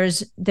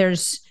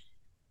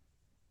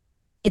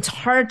it's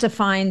hard to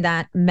find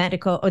that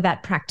medical or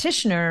that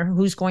practitioner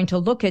who's going to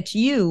look at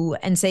you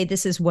and say,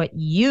 this is what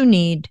you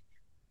need,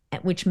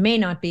 which may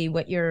not be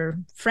what your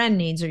friend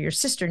needs or your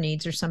sister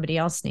needs or somebody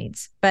else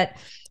needs. But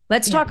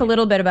let's talk a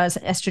little bit about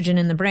estrogen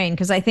in the brain,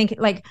 because I think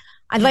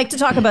I'd like to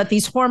talk about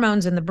these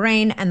hormones in the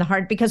brain and the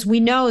heart, because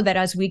we know that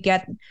as we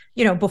get,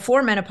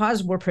 before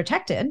menopause, we're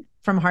protected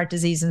from heart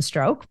disease and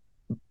stroke,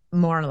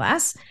 more or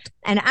less.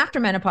 And after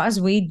menopause,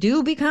 we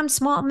do become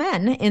small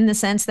men in the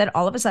sense that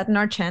all of a sudden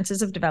our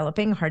chances of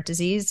developing heart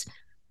disease,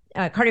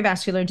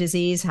 cardiovascular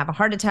disease, have a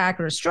heart attack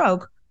or a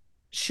stroke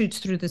shoots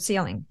through the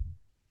ceiling.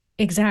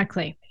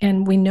 Exactly.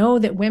 And we know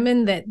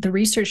that the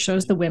research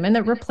shows the women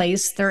that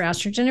replace their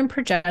estrogen and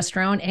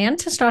progesterone, and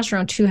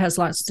testosterone too has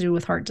lots to do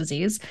with heart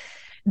disease,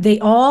 they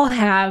all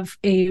have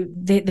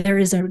there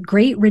is a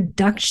great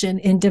reduction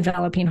in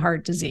developing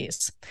heart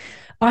disease.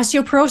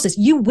 Osteoporosis,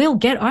 you will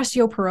get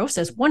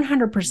osteoporosis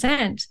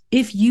 100%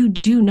 if you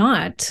do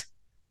not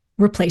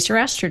replace your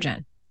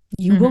estrogen.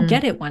 You will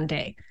get it one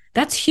day.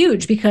 That's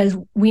huge, because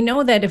we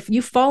know that if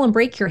you fall and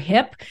break your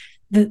hip,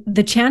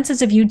 the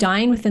chances of you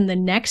dying within the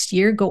next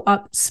year go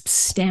up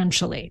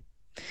substantially.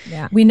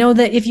 Yeah. We know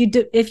that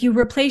if you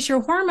replace your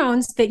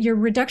hormones, that your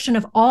reduction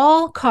of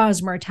all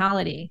cause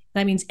mortality,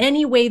 that means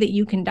any way that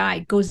you can die,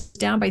 goes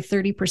down by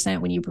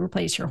 30% when you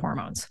replace your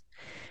hormones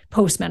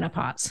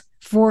post-menopause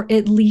for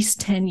at least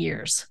 10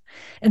 years.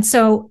 And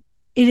so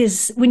it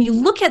is, when you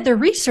look at the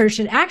research,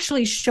 it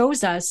actually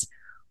shows us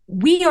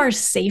we are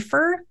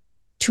safer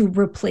to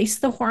replace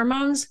the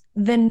hormones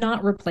than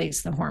not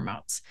replace the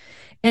hormones.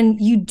 And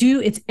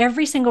it's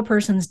every single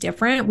person's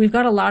different. We've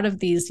got a lot of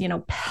these,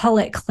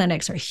 pellet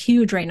clinics are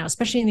huge right now,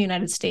 especially in the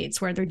United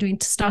States, where they're doing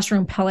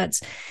testosterone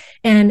pellets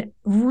and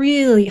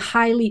really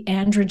highly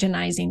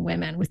androgenizing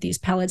women with these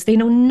pellets. They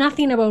know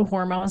nothing about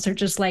hormones. They're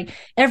just like,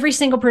 every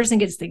single person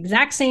gets the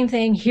exact same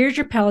thing. Here's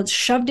your pellets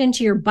shoved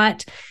into your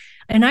butt.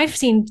 And I've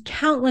seen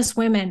countless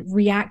women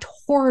react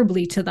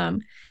horribly to them,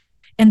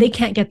 and they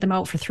can't get them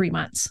out for 3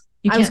 months.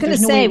 I was going to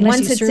say,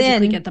 once it's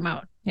in, get them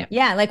out.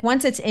 Yeah. Like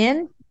once it's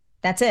in,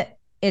 that's it.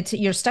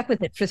 You're stuck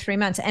with it for 3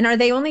 months. And are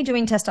they only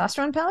doing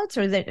testosterone pellets,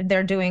 or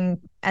they're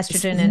doing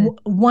estrogen? And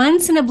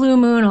once in a blue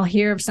moon, I'll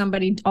hear of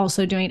somebody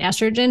also doing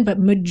estrogen, but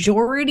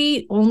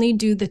majority only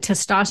do the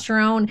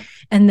testosterone.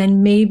 And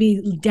then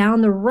maybe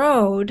down the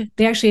road,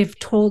 they actually have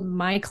told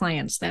my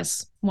clients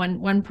this.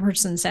 One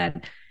person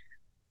said,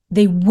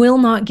 they will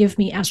not give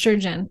me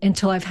estrogen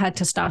until I've had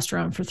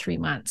testosterone for 3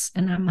 months.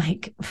 And I'm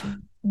like,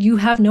 you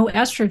have no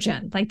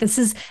estrogen. Like,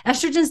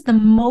 estrogen's the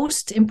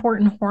most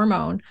important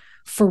hormone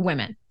for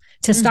women.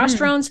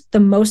 Testosterone's the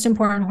most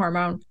important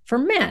hormone for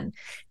men.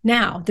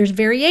 Now, there's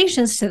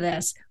variations to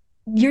this.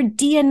 Your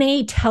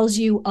DNA tells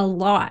you a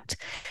lot.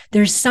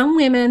 There's some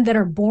women that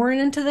are born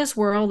into this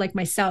world, like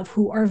myself,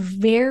 who are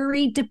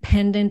very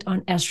dependent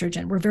on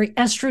estrogen. We're very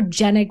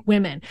estrogenic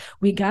women.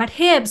 We got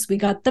hips, we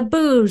got the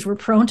boobs, we're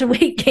prone to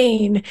weight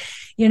gain.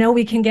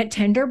 We can get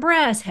tender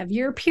breasts,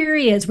 heavier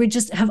periods. We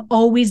just have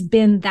always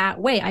been that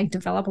way. I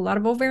developed a lot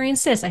of ovarian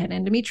cysts. I had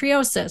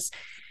endometriosis.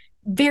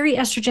 Very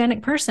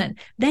estrogenic person.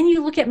 Then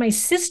you look at my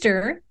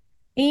sister,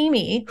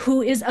 Amy,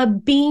 who is a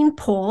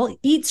beanpole,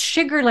 eats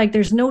sugar like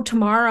there's no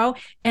tomorrow,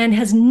 and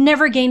has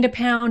never gained a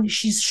pound.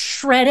 She's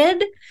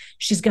shredded.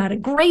 She's got a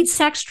great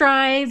sex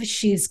drive.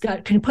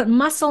 Can put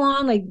muscle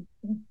on, like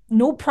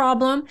no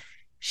problem.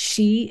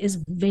 She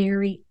is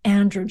very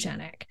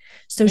androgenic.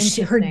 So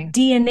her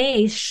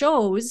DNA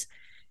shows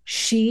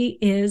she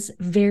is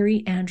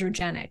very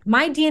androgenic.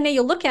 My DNA,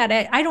 you'll look at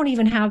it, I don't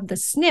even have the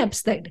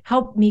SNPs that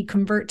help me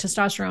convert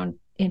testosterone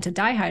into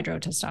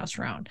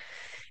dihydrotestosterone.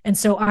 And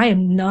so I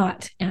am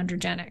not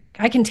androgenic.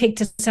 I can take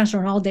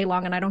testosterone all day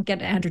long and I don't get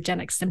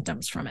androgenic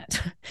symptoms from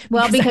it.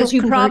 Well, because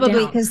you've probably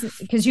looked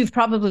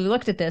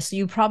at this,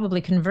 you probably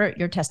convert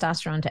your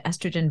testosterone to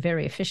estrogen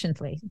very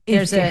efficiently.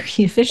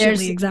 Exactly.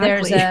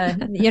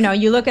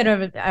 You look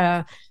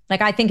at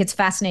I think it's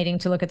fascinating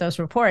to look at those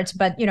reports,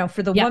 but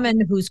for the woman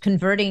who's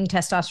converting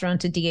testosterone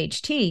to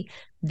DHT,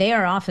 they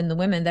are often the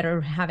women that are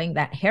having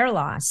that hair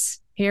loss,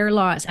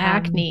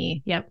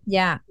 acne.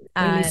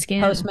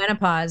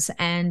 Postmenopause.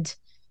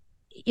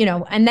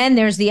 And then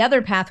there's the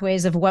other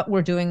pathways of what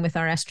we're doing with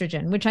our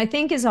estrogen, which I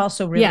think is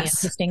also really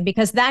interesting,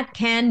 because that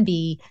can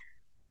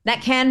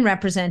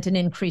represent an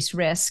increased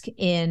risk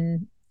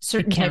in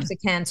certain types of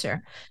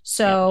cancer.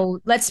 So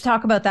let's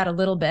talk about that a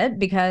little bit,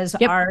 because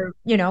our,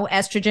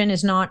 estrogen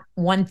is not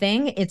one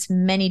thing, it's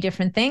many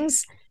different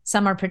things.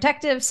 Some are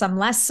protective, some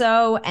less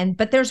so.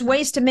 But there's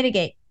ways to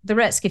mitigate the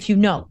risk if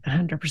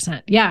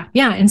 100%. Yeah.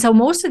 And so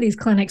most of these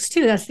clinics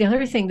too, that's the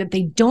other thing that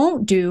they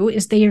don't do,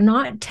 is they are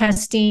not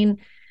testing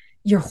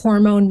your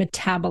hormone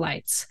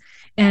metabolites.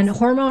 And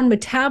hormone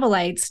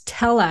metabolites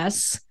tell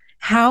us,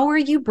 how are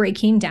you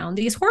breaking down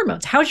these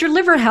hormones? How's your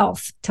liver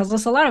health? Tells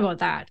us a lot about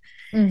that.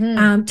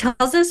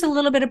 Tells us a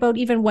little bit about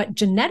even what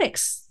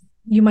genetics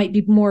you might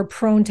be more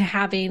prone to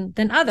having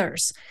than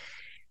others.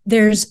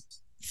 There's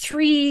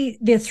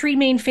the three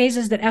main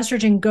phases that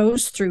estrogen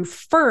goes through.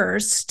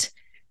 First,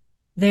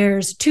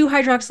 there's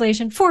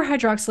 2-hydroxylation,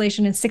 4-hydroxylation,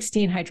 and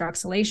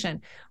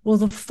 16-hydroxylation. Well,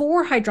 the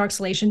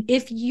 4-hydroxylation,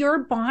 if your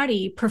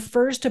body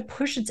prefers to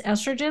push its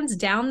estrogens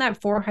down that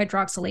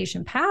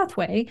 4-hydroxylation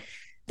pathway,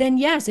 then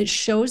yes, it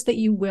shows that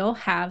you will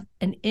have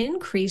an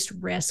increased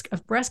risk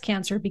of breast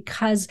cancer,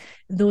 because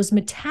those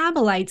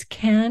metabolites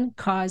can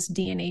cause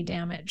DNA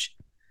damage.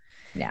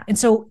 Yeah. And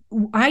so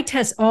I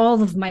test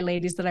all of my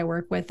ladies that I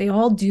work with. They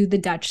all do the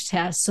Dutch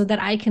test so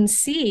that I can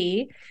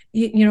see,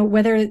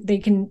 whether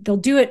they'll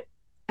do it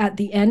at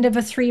the end of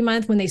a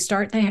 3-month when they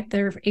start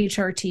their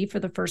HRT for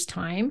the first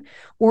time,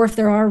 or if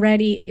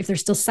they're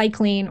still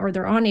cycling or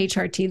they're on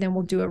HRT, then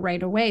we'll do it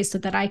right away so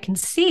that I can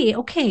see,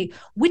 okay,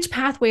 which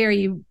pathway are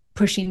you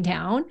pushing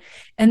down?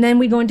 And then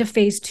we go into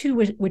phase 2,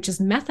 which is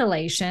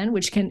methylation,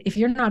 which can, if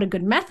you're not a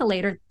good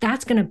methylator,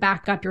 that's going to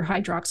back up your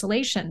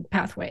hydroxylation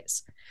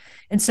pathways.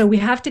 And so we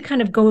have to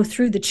kind of go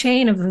through the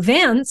chain of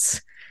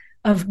events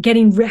of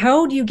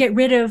how do you get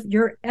rid of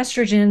your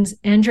estrogens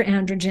and your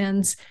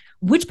androgens?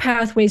 Which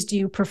pathways do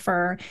you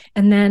prefer?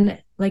 And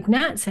then, like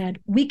Nat said,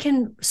 we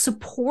can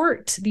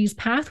support these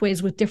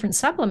pathways with different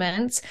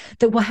supplements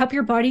that will help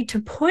your body to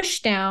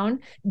push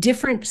down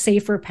different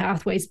safer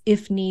pathways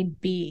if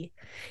need be.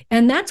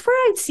 And that's where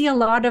I'd see a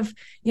lot of,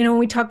 when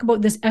we talk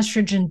about this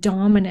estrogen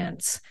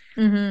dominance,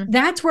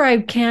 that's where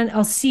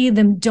I'll see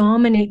them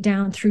dominate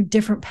down through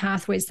different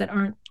pathways that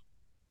aren't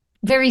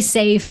very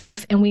safe.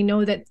 And we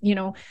know that,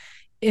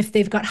 if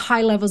they've got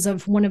high levels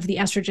of one of the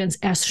estrogens,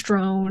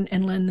 estrone,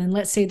 and then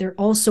let's say they're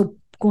also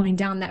going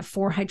down that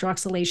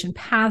 4-hydroxylation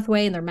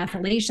pathway and their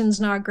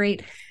methylation's not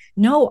great,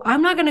 no,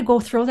 I'm not going to go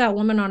throw that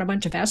woman on a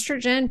bunch of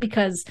estrogen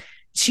because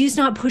she's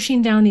not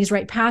pushing down these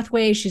right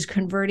pathways. She's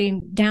converting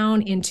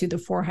down into the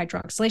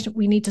 4-hydroxylation.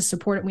 We need to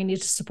support it. We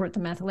need to support the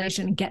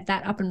methylation and get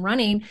that up and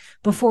running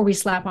before we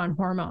slap on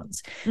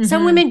hormones. Mm-hmm.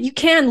 Some women, you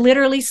can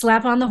literally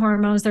slap on the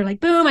hormones. They're like,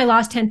 boom, I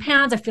lost 10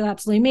 pounds. I feel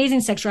absolutely amazing.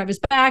 Sex drive is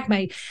back.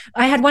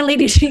 I had one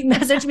lady, she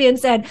messaged me and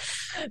said,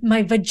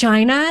 my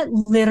vagina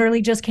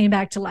literally just came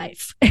back to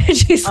life. And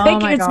she's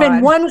like, it's been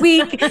 1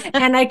 week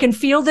and I can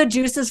feel the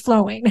juices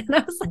flowing. And I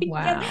was like,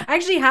 wow. Yeah. I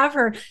actually have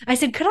her. I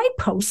said, could I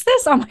post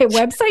this on my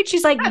website?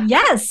 She's like,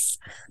 yes.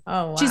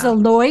 Oh, wow. She's a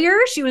lawyer.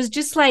 She was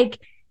just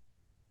like,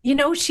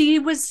 she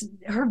was,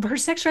 her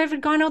sex drive had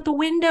gone out the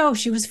window.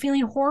 She was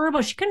feeling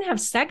horrible. She couldn't have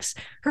sex.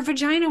 Her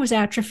vagina was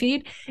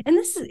atrophied. And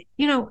this is,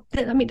 on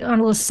a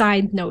little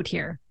side note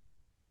here,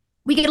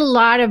 we get a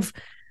lot of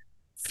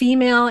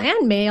female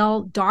and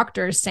male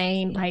doctors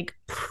saying like,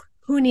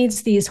 who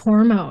needs these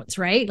hormones,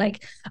 right?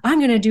 Like, I'm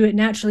going to do it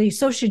naturally.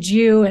 So should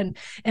you.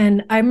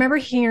 And I remember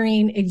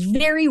hearing a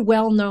very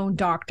well-known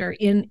doctor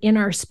in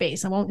our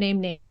space. I won't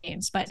name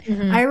names, but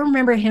I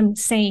remember him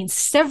saying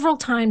several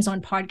times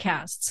on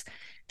podcasts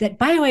that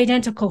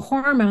bioidentical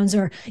hormones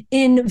are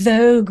in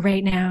vogue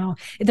right now.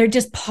 They're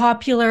just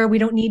popular. We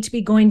don't need to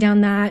be going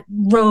down that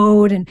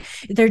road. And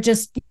they're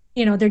just,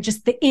 they're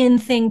just the in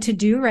thing to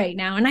do right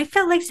now. And I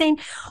felt like saying,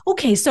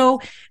 okay, so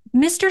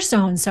Mr.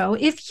 So-and-so,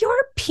 if your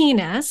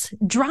penis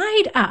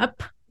dried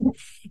up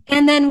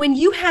and then when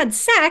you had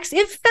sex,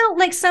 it felt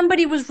like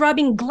somebody was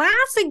rubbing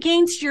glass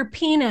against your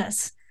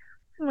penis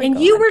and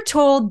you were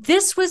told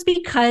this was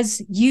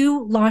because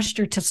you lost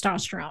your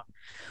testosterone,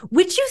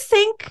 would you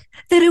think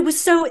that it was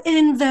so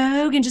in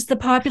vogue and just the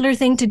popular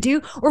thing to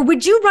do? Or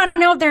would you run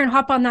out there and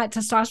hop on that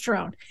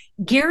testosterone?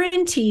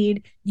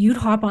 Guaranteed you'd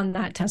hop on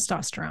that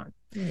testosterone.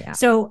 Yeah.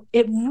 So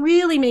it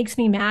really makes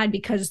me mad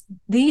because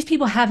these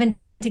people haven't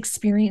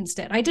experienced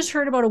it. I just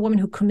heard about a woman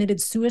who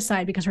committed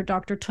suicide because her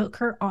doctor took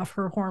her off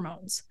her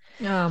hormones.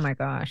 Oh my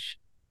gosh.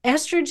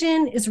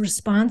 Estrogen is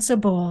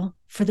responsible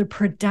for the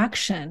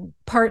production,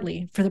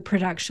 partly for the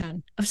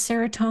production of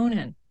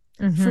serotonin,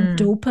 for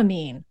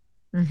dopamine.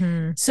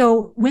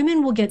 So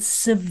women will get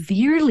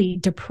severely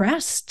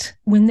depressed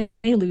when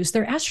they lose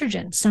their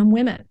estrogen. Some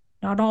women,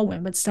 not all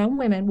women, but some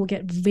women will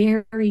get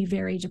very,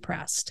 very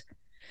depressed.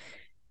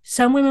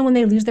 Some women, when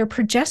they lose their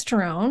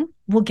progesterone,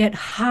 will get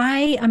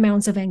high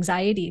amounts of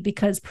anxiety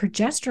because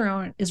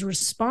progesterone is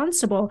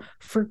responsible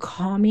for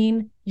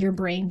calming your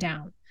brain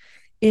down.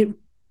 It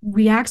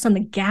reacts on the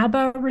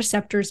GABA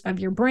receptors of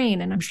your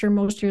brain. And I'm sure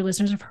most of your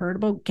listeners have heard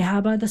about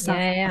GABA, the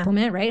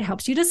supplement, right? It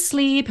helps you to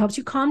sleep, helps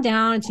you calm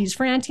down. It's used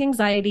for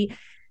anti-anxiety.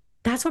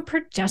 That's what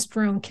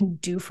progesterone can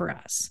do for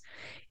us.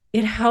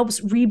 It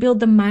helps rebuild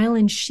the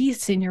myelin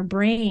sheaths in your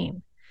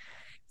brain.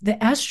 The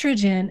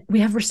estrogen, we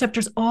have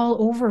receptors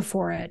all over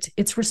for it.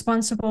 It's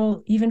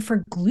responsible even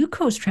for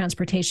glucose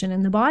transportation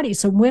in the body.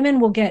 So women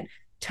will get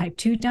type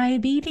 2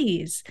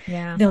 diabetes.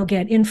 Yeah. They'll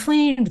get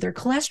inflamed. Their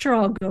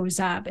cholesterol goes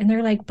up. And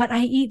they're like, but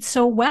I eat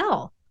so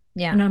well.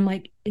 Yeah. And I'm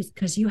like, it's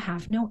because you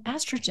have no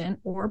estrogen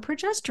or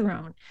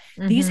progesterone.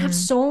 These have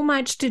so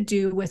much to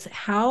do with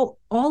how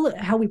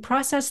we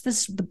process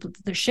this,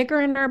 the sugar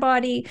in our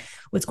body,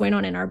 what's going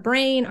on in our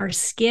brain, our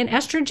skin.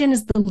 Estrogen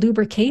is the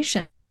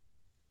lubrication.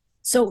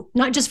 So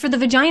not just for the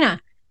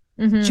vagina,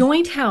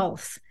 joint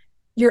health,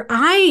 your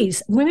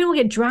eyes. Women will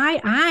get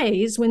dry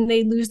eyes when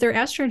they lose their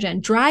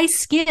estrogen. Dry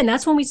skin.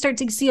 That's when we start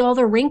to see all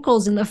the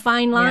wrinkles and the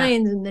fine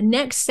lines and the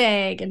neck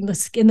sag and the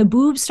skin, the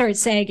boobs start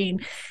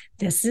sagging.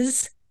 This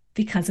is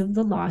because of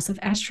the loss of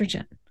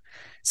estrogen.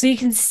 So you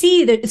can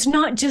see that it's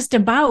not just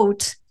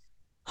about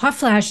hot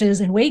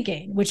flashes and weight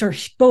gain, which are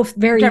both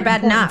very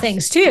important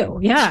things too.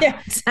 Yeah,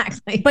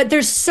 exactly. But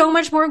there's so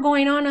much more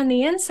going on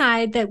the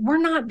inside that we're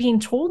not being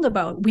told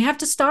about. We have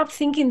to stop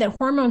thinking that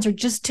hormones are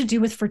just to do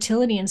with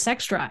fertility and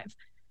sex drive.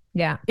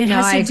 Yeah. It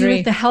has to do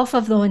with the health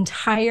of the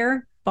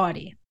entire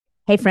body.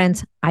 Hey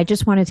friends, I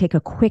just want to take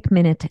a quick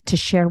minute to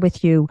share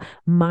with you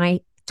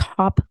my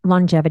top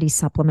longevity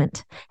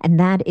supplement, and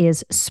that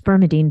is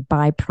Spermidine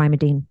by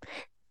Primeadine.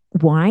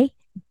 Why?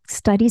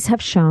 Studies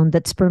have shown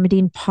that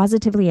spermidine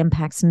positively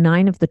impacts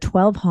 9 of the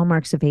 12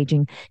 hallmarks of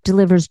aging,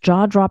 delivers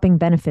jaw-dropping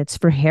benefits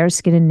for hair,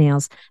 skin, and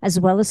nails, as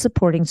well as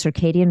supporting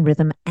circadian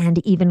rhythm and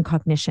even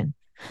cognition.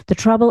 The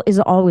trouble is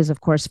always,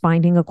 of course,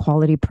 finding a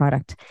quality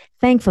product.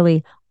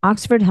 Thankfully,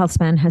 Oxford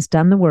Healthspan has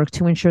done the work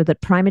to ensure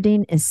that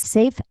Primeadine is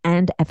safe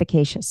and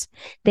efficacious.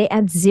 They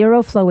add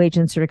 0 flow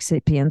agents or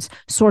excipients,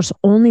 source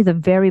only the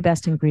very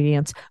best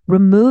ingredients,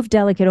 remove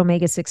delicate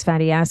omega-6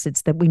 fatty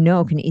acids that we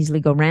know can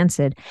easily go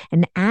rancid,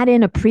 and add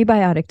in a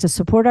prebiotic to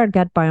support our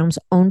gut biome's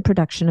own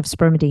production of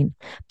spermidine.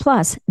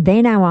 Plus,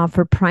 they now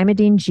offer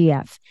Primeadine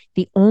GF,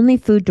 the only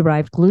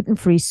food-derived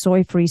gluten-free,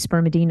 soy-free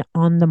spermidine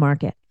on the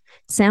market.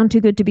 Sound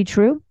too good to be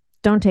true?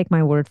 Don't take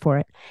my word for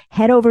it.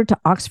 Head over to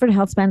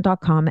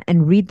oxfordhealthspan.com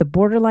and read the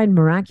borderline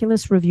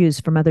miraculous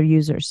reviews from other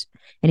users.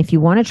 And if you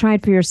want to try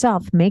it for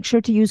yourself, make sure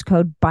to use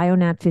code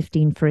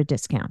BIONAT15 for a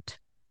discount.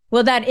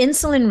 Well, that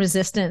insulin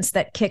resistance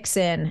that kicks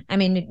in, I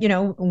mean,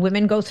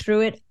 women go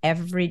through it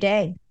every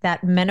day.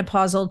 That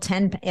menopausal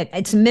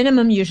it's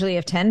minimum usually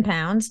of 10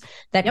 pounds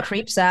that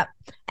creeps up.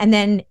 And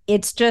then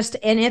it's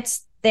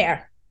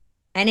there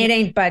and it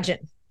ain't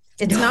budging.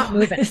 It's not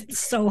moving. It's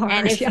so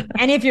hard.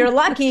 And if you're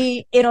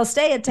lucky, it'll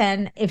stay at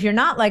 10. If you're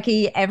not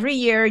lucky, every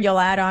year you'll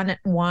add on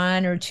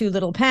 1 or 2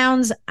 little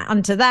pounds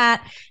onto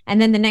that.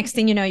 And then the next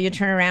thing you know, you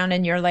turn around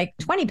and you're like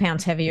 20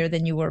 pounds heavier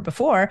than you were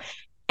before.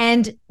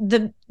 And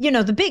the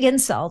big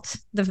insult,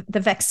 the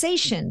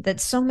vexation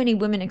that so many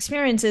women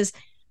experience is,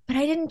 but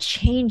I didn't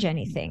change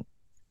anything.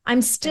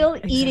 I'm still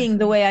eating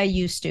the way I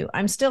used to.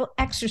 I'm still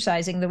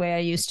exercising the way I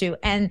used to.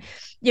 And,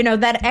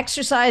 that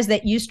exercise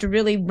that used to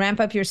really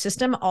ramp up your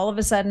system all of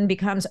a sudden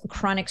becomes a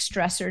chronic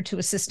stressor to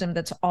a system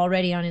that's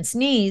already on its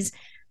knees.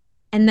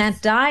 And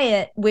that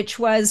diet, which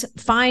was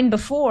fine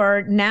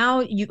before,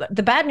 now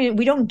the bad news,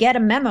 we don't get a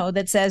memo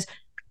that says,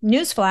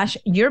 newsflash,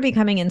 you're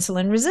becoming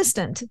insulin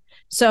resistant.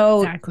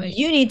 So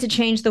you need to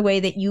change the way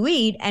that you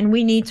eat, and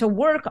we need to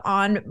work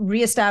on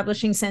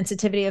reestablishing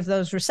sensitivity of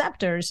those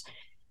receptors.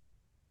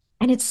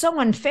 And it's so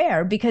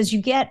unfair because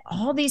you get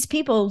all these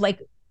people like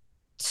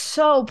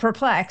so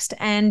perplexed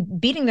and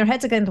beating their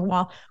heads against the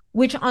wall,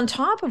 which on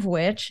top of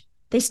which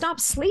they stop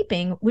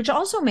sleeping, which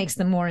also makes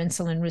them more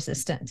insulin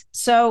resistant.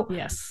 So,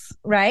 yes,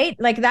 right?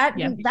 Like that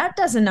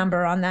does a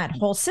number on that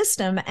whole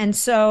system. And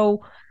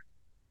so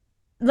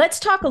let's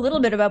talk a little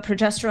bit about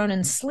progesterone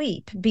and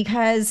sleep,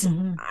 because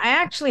I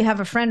actually have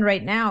a friend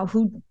right now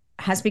who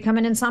has become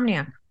an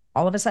insomniac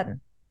all of a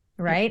sudden,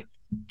 right?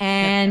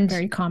 And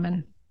very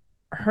common.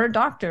 Her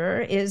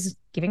doctor is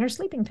giving her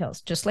sleeping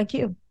pills, just like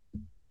you.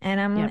 And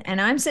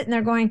I'm sitting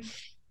there going,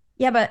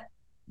 yeah, but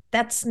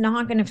that's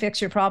not going to fix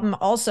your problem.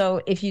 Also,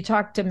 if you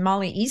talk to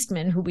Molly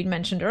Eastman, who we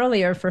mentioned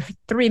earlier, for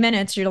 3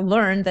 minutes, you'll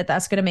learn that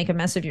that's going to make a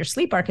mess of your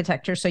sleep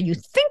architecture. So you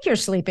think you're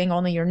sleeping,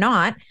 only you're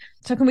not.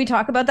 So can we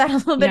talk about that a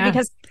little bit?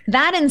 Because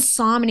that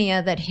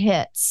insomnia that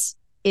hits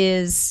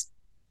is,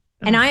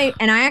 and I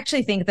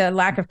actually think the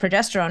lack of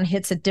progesterone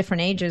hits at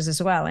different ages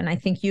as well. And I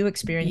think you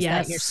experienced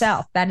that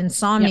yourself, that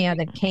insomnia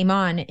that came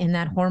on in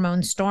that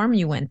hormone storm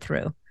you went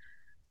through.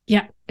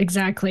 Yeah,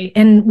 exactly.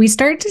 And we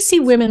start to see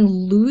women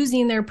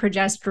losing their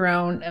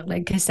progesterone,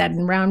 like I said,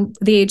 around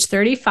the age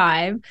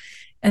 35,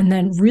 and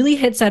then really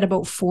hits at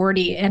about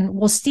 40. And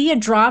we'll see a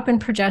drop in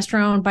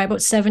progesterone by about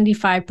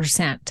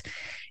 75%.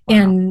 Wow.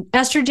 And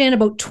estrogen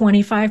about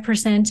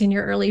 25% in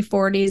your early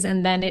 40s.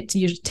 And then it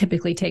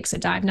typically takes a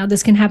dive. Now,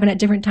 this can happen at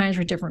different times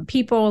for different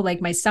people.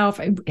 Like myself,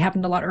 it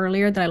happened a lot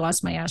earlier that I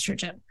lost my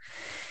estrogen.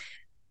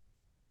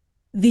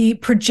 The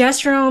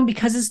progesterone,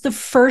 because it's the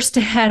first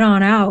to head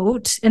on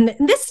out, and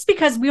this is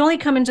because we only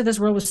come into this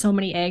world with so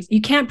many eggs.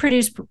 You can't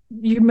produce,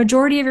 your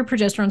majority of your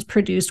progesterone is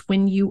produced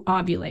when you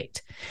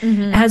ovulate.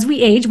 As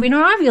we age, we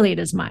don't ovulate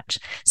as much.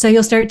 So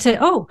you'll start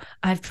to,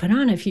 I've put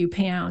on a few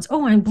pounds.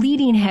 I'm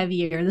bleeding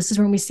heavier. This is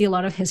when we see a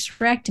lot of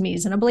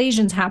hysterectomies and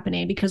ablations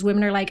happening, because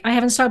women are like, I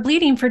haven't stopped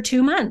bleeding for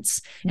 2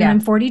 months and I'm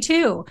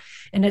 42.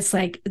 And it's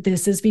like,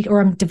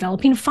 or I'm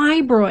developing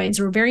fibroids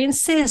or ovarian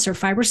cysts or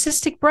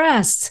fibrocystic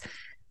breasts.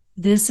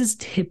 This is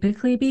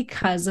typically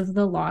because of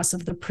the loss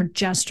of the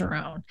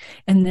progesterone.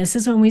 And this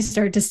is when we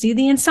start to see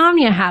the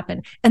insomnia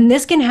happen. And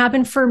this can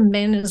happen for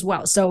men as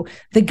well. So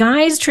the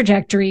guy's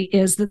trajectory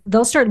is that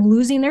they'll start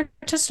losing their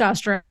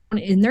testosterone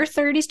in their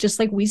 30s, just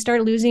like we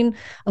start losing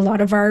a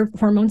lot of our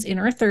hormones in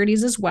our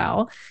 30s as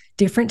well.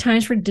 Different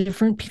times for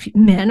different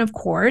men, of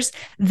course.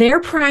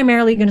 They're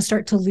primarily going to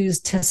start to lose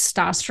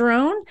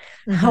testosterone.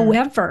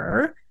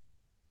 However,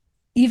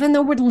 even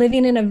though we're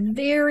living in a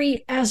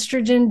very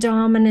estrogen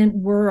dominant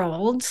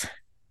world,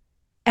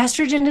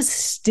 estrogen is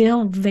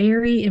still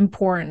very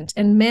important.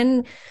 And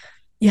men,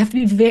 you have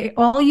to be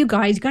all you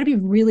guys, you got to be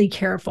really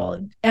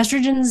careful.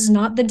 Estrogen is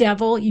not the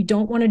devil. You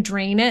don't want to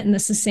drain it. And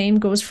this the same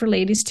goes for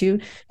ladies too.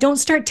 Don't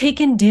start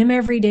taking DIM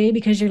every day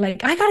because you're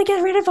like, I got to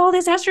get rid of all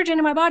this estrogen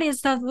in my body.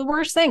 It's the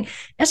worst thing.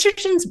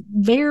 Estrogen's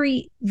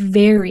very,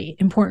 very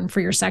important for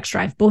your sex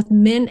drive, both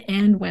men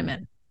and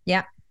women.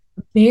 Yeah.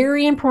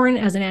 Very important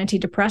as an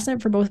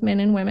antidepressant for both men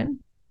and women.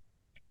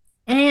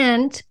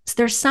 And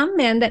there's some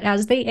men that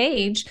as they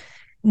age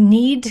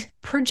need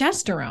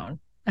progesterone.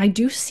 I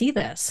do see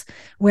this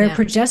where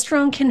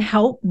progesterone can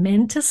help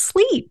men to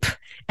sleep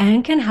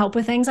and can help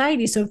with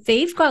anxiety. So if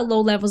they've got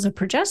low levels of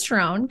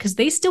progesterone, because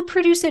they still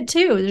produce it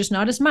too, there's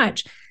not as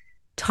much,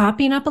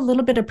 topping up a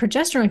little bit of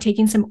progesterone,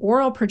 taking some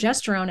oral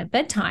progesterone at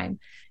bedtime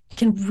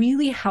can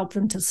really help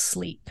them to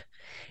sleep.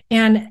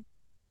 And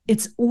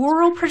it's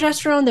oral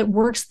progesterone that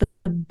works the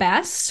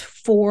best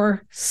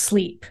for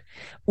sleep.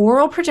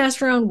 Oral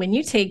progesterone, when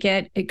you take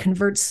it, it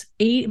converts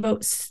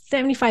about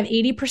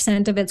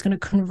 75-80% of it's going to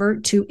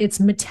convert to its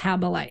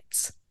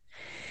metabolites.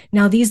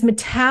 Now, these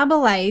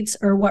metabolites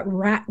are what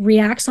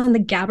reacts on the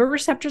GABA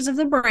receptors of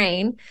the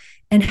brain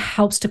and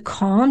helps to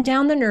calm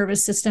down the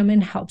nervous system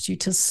and helps you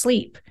to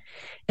sleep.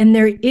 And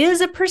there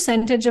is a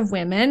percentage of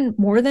women,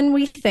 more than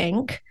we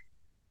think,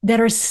 that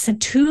are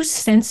too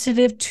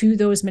sensitive to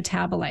those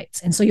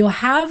metabolites. And so you'll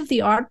have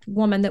the odd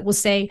woman that will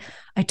say,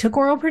 I took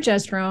oral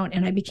progesterone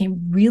and I became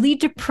really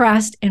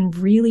depressed and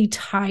really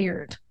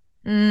tired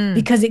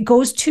because it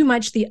goes too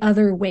much the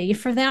other way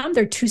for them.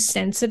 They're too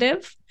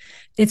sensitive.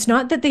 It's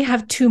not that they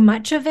have too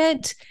much of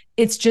it.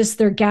 It's just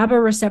their GABA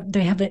receptor,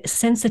 they have a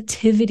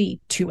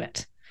sensitivity to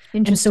it.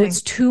 And so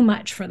it's too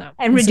much for them.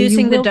 And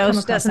reducing the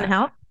dose doesn't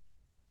help?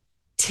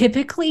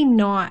 Typically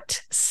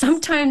not.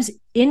 Sometimes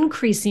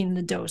increasing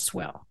the dose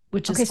will,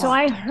 which is okay. So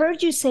I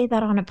heard you say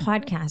that on a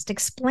podcast.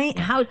 Explain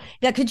how,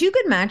 could you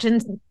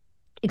imagine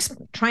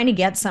trying to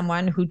get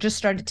someone who just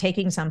started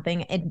taking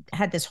something and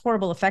had this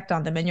horrible effect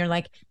on them. And you're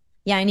like,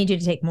 yeah, I need you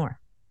to take more.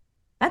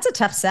 That's a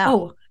tough sell.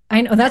 Oh,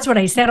 I know. That's what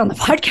I said on the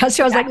podcast.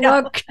 So I was like,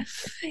 look,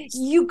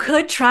 you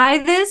could try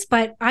this,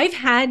 but I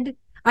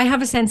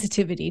have a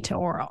sensitivity to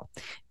oral.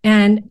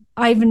 And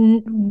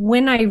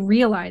when I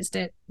realized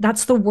it,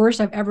 that's the worst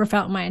I've ever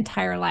felt in my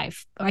entire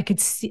life. I could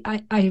see,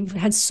 I've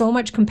had so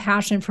much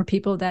compassion for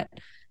people that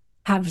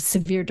have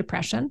severe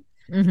depression,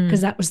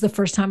 because that was the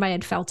first time I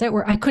had felt it,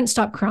 where I couldn't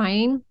stop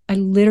crying. I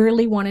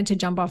literally wanted to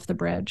jump off the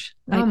bridge.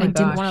 I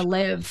didn't want to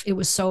live. It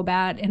was so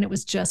bad. And it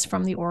was just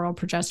from the oral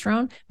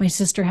progesterone. My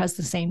sister has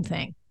the same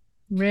thing.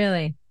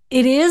 Really?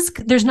 It is.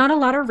 There's not a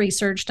lot of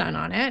research done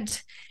on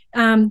it.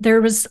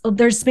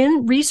 There's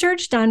been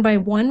research done by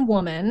one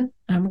woman.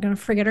 I'm going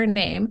to forget her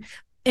name.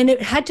 And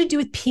it had to do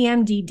with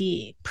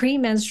PMDD,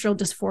 premenstrual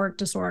dysphoric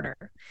disorder.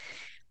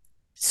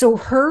 So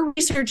her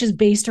research is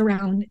based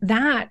around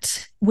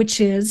that, which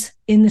is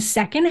in the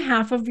second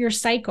half of your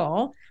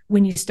cycle,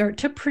 when you start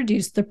to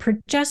produce the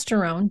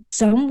progesterone,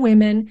 some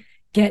women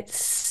get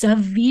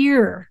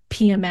severe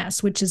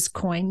PMS, which is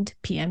coined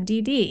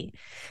PMDD.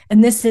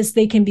 And this is,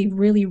 they can be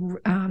really,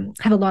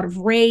 have a lot of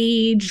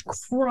rage,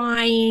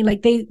 crying,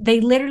 like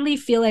they literally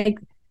feel like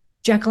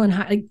Jekyll and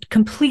Hyde, a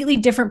completely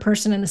different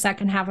person in the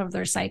second half of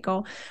their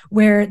cycle,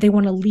 where they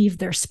want to leave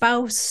their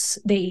spouse,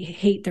 they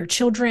hate their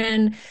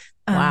children.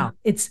 Wow.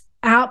 It's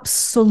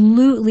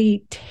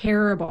absolutely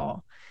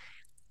terrible.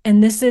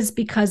 And this is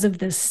because of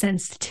this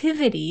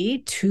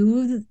sensitivity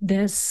to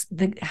this,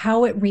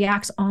 how it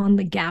reacts on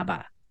the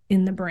GABA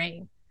in the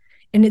brain.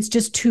 And it's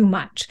just too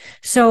much.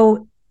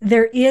 So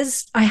there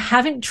is, I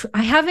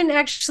haven't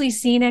actually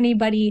seen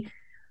anybody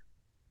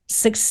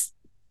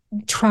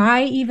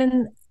try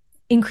even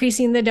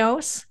increasing the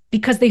dose,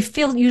 because they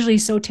feel usually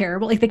so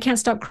terrible. Like they can't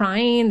stop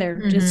crying.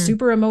 They're just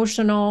super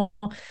emotional.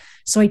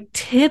 So I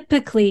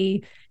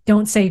typically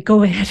don't say,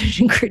 go ahead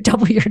and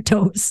double your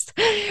dose,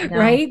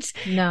 right?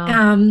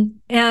 No.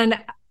 And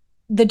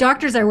the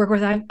doctors I work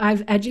with,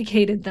 I've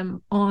educated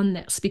them on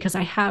this, because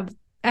I have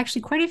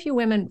actually quite a few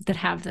women that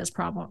have this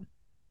problem.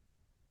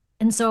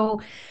 And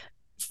so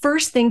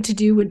first thing to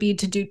do would be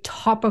to do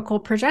topical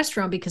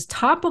progesterone, because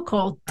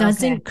topical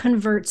doesn't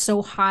convert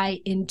so high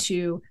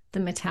into the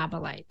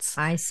metabolites.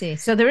 I see.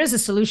 So there is a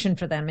solution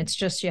for them. It's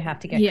just, you have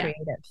to get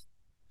creative.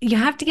 You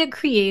have to get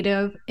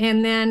creative.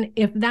 And then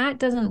if that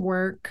doesn't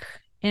work,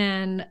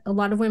 and a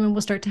lot of women will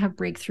start to have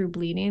breakthrough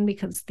bleeding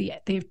because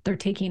they're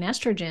taking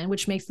estrogen,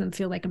 which makes them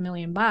feel like $1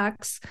 million,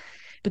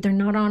 but they're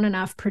not on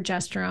enough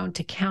progesterone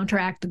to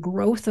counteract the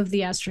growth of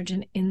the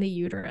estrogen in the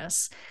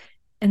uterus.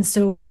 And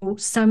so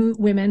some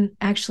women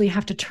actually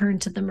have to turn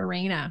to the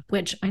Mirena,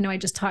 which I know I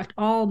just talked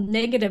all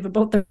negative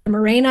about the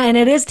Mirena, and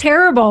it is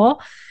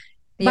terrible.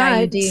 The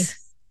but IUD.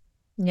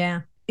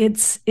 Yeah.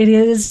 It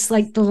is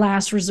like the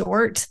last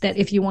resort, that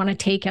if you want to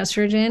take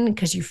estrogen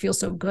because you feel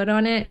so good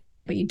on it,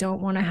 but you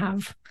don't want to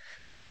have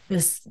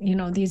this,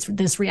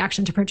 this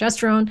reaction to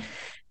progesterone,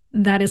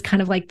 that is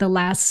kind of like the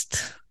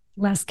last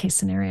case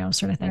scenario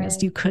sort of thing.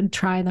 Is you could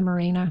try the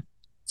Mirena.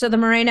 So the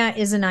Mirena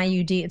is an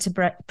IUD. It's a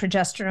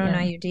progesterone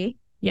IUD,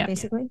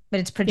 basically, but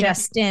it's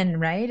progestin,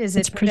 right? It's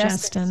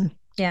progestin.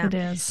 Yeah, it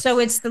is. So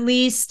it's the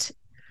least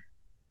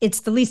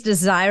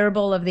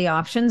desirable of the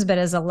options, but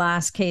as a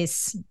last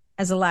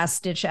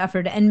ditch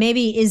effort. And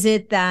maybe is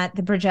it that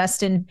the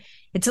progestin,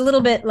 it's a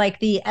little bit like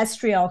the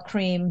estriol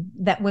cream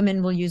that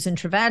women will use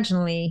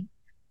intravaginally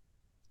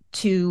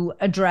to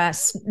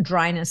address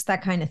dryness,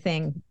 that kind of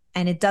thing.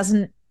 And it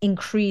doesn't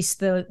increase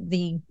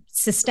the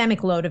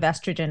systemic load of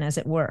estrogen, as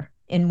it were,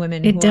 in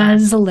women. It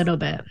does a little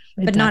bit,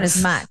 but not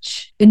as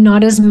much.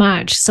 Not as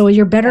much. So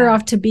you're better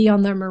off to be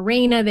on the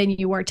Mirena than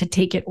you are to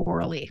take it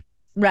orally.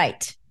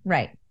 Right.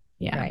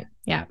 Yeah. Right.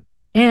 Yeah.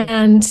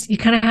 And you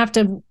kind of have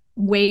to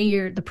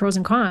weigh the pros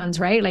and cons,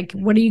 right? Like,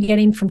 what are you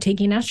getting from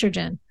taking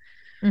estrogen?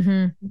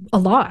 A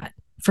lot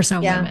for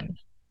some women,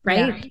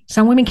 right? Yeah.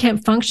 Some women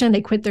can't function.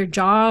 They quit their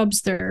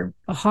jobs. They're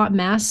a hot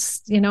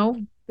mess.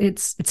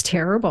 It's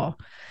terrible.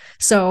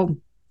 So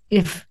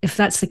if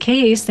that's the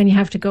case, then you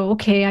have to go,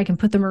 okay, I can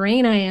put the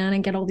Mirena in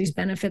and get all these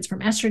benefits from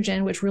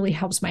estrogen, which really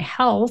helps my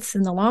health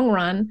in the long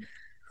run.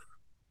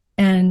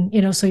 And,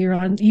 so you're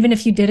on, even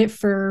if you did it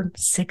for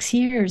 6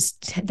 years,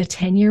 the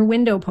 10-year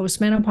window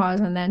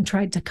post-menopause, and then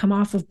tried to come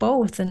off of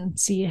both and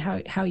see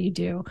how you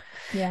do.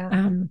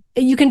 Yeah.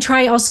 You can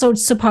try also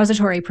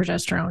suppository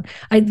progesterone.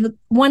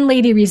 One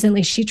lady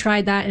recently, she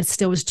tried that. It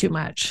still was too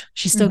much.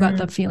 She still got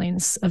the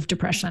feelings of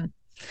depression.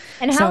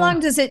 And how long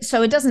does it,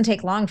 so it doesn't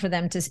take long for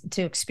them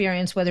to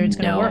experience whether it's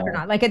going to work or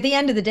not. Like at the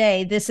end of the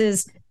day, this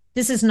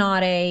is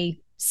not a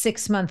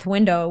 6-month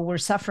window we're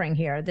suffering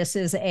here. This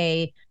is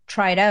a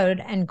try it out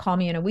and call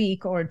me in a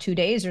week or 2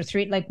 days or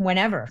 3, like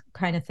whenever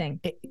kind of thing.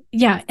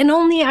 Yeah. And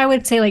only, I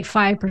would say like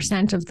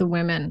 5% of the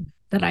women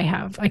that I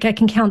have, like I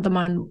can count them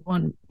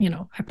on, you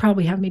know, I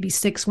probably have maybe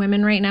 6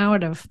 women right now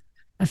out of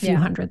a few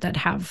hundred that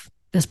have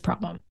this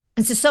problem.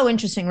 This is so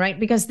interesting, right?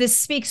 Because this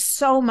speaks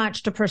so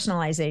much to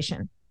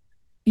personalization.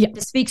 Yeah.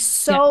 It speaks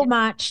so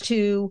much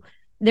to,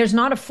 there's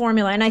not a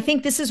formula. And I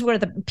think this is where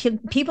the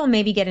people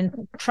maybe get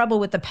in trouble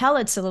with the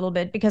pellets a little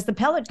bit, because the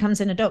pellet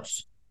comes in a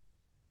dose.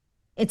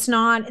 It's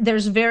not,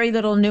 there's very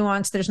little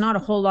nuance. There's not a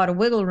whole lot of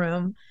wiggle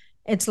room.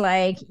 It's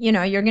like, you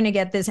know, you're going to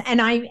get this.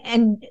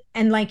 And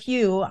like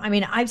you, I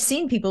mean, I've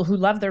seen people who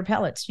love their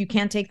pellets. You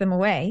can't take them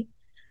away.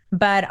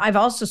 But I've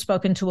also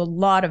spoken to a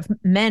lot of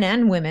men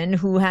and women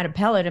who had a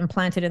pellet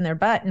implanted in their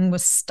butt and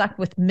was stuck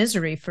with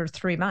misery for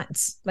 3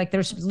 months. Like there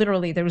was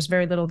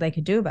very little they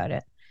could do about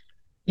it.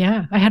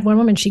 Yeah. I had one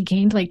woman, she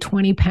gained like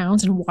 20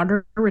 pounds in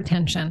water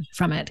retention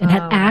from it and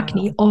had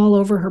acne all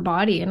over her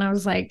body. And I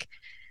was like,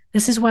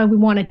 this is why we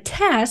want to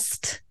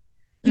test.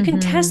 You can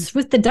test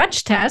with the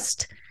Dutch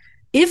test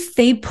if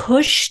they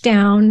push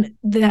down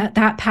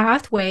that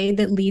pathway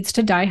that leads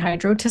to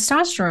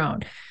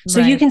dihydrotestosterone. So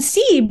you can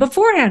see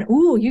beforehand,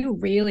 ooh, you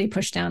really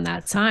push down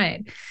that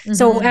side.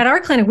 So at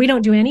our clinic, we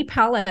don't do any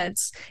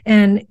pellets.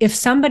 And if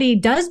somebody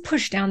does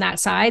push down that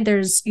side,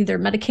 there's either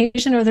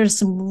medication or there's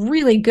some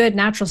really good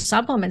natural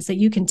supplements that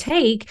you can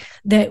take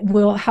that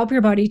will help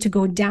your body to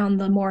go down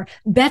the more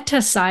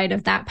beta side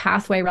of that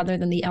pathway rather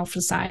than the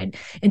alpha side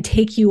and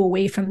take you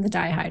away from the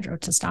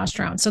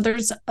dihydrotestosterone. So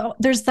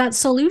there's that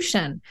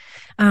solution.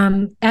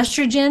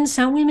 Estrogen,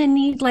 some women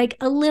need like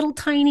a little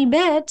tiny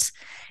bit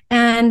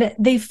and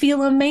they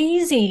feel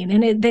amazing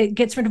and it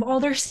gets rid of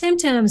all their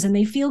symptoms and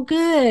they feel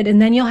good.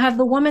 And then you'll have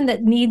the woman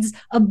that needs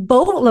a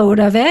boatload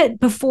of it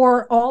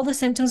before all the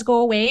symptoms go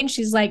away. And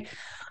she's like,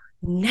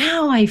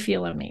 now I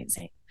feel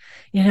amazing,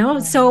 you know?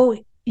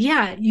 So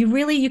yeah,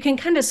 you can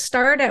kind of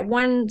start at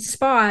one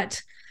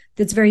spot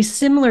that's very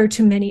similar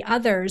to many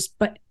others,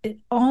 but it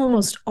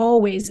almost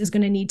always is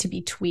going to need to be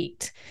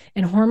tweaked.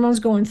 And hormones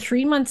go in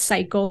 3-month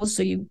cycles.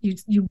 So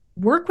you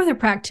work with a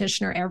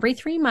practitioner every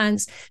 3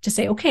 months to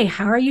say, okay,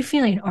 how are you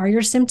feeling? Are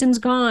your symptoms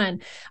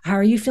gone? How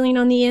are you feeling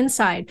on the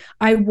inside?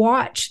 I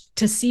watch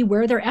to see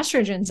where their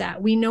estrogen's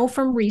at. We know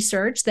from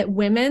research that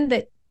women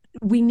that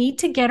we need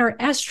to get our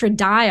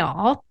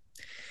estradiol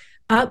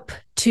up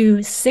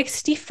to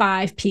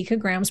 65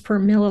 picograms per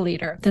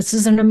milliliter. This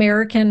is an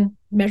American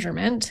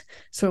measurement.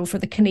 So for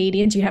the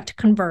Canadians, you have to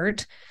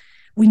convert.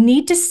 We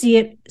need to see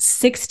it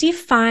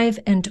 65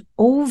 and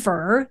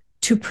over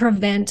to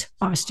prevent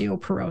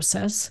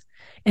osteoporosis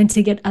and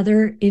to get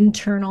other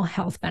internal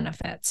health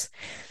benefits.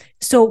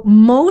 So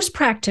most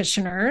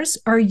practitioners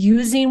are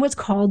using what's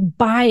called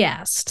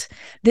biased.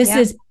 This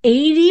is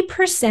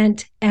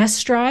 80%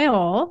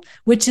 estriol,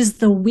 which is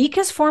the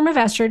weakest form of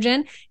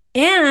estrogen.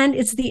 And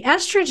it's the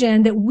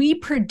estrogen that we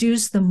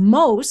produce the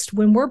most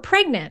when we're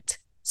pregnant.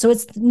 So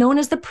it's known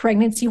as the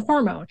pregnancy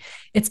hormone.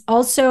 It's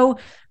also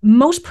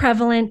most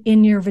prevalent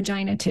in your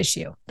vagina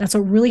tissue. That's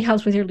what really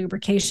helps with your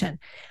lubrication.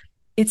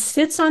 It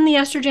sits on the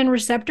estrogen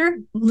receptor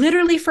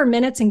literally for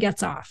minutes and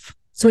gets off.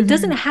 So it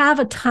doesn't have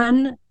a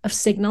ton of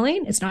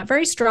signaling. It's not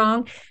very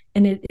strong.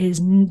 And it is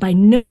by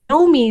no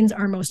means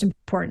our most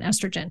important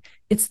estrogen.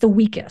 It's the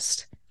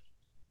weakest.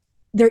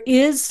 There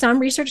is some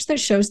research that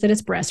shows that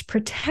it's breast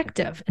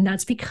protective, and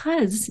that's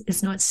because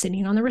it's not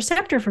sitting on the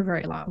receptor for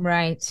very long.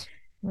 Right.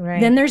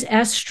 Then there's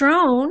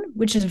estrone,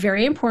 which is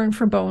very important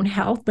for bone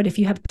health. But if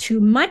you have too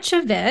much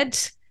of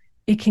it,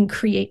 it can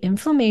create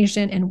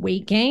inflammation and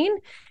weight gain.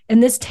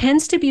 And this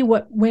tends to be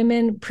what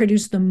women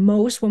produce the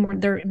most when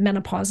they're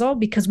menopausal,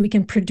 because we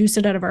can produce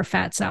it out of our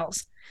fat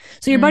cells.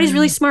 So your body's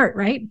really smart,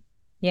 right?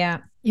 Yeah.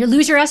 You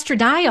lose your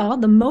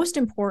estradiol, the most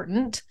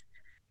important,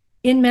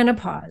 in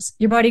menopause.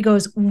 Your body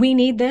goes, we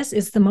need this.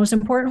 It's the most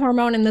important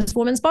hormone in this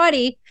woman's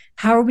body.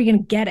 How are we going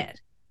to get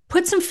it?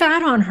 Put some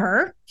fat on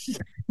her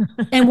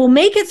and we'll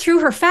make it through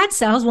her fat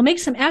cells. We'll make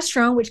some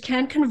estrone, which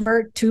can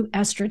convert to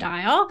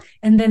estradiol.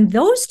 And then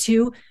those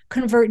two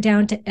convert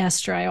down to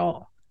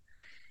estriol.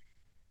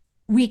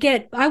 We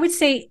get, I would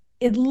say,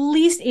 at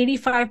least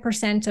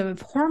 85%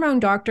 of hormone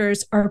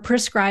doctors are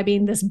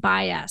prescribing this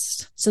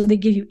biased. So they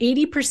give you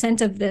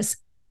 80% of this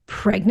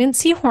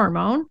pregnancy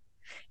hormone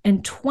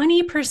and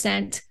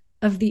 20%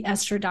 of the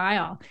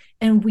estradiol.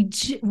 And we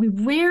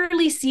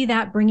rarely see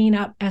that bringing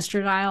up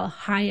estradiol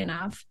high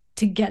enough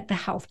to get the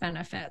health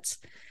benefits.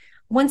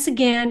 Once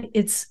again,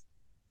 it's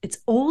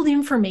old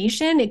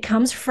information. It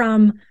comes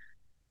from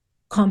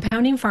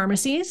compounding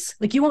pharmacies.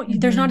 Like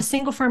there's not a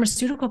single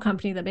pharmaceutical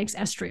company that makes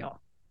estriol.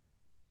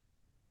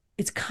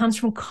 It comes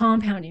from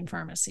compounding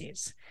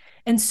pharmacies.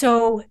 And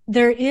so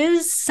there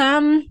is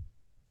some,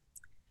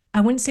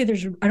 I don't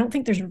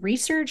think there's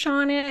research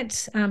on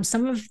it.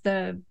 Some of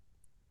the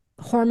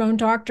hormone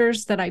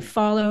doctors that I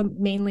follow,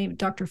 mainly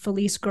Dr.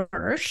 Felice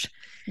Gersh.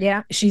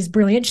 Yeah. She's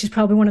brilliant. She's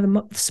probably one of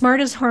the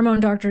smartest hormone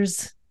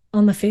doctors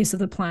on the face of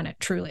the planet,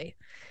 truly.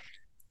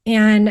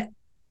 And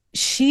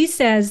she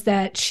says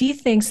that she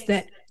thinks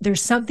that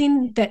there's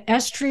something that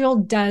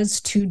estriol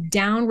does to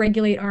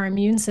down-regulate our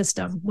immune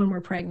system when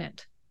we're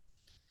pregnant.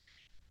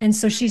 And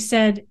so she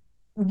said,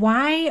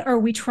 why are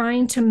we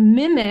trying to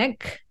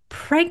mimic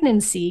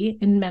pregnancy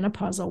in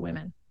menopausal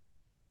women?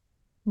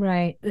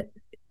 Right.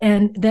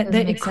 And that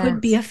it could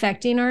be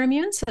affecting our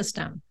immune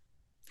system.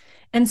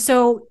 And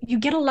so you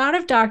get a lot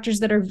of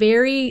doctors that are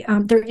very,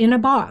 they're in a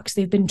box.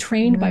 They've been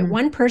trained by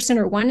one person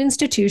or one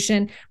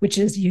institution, which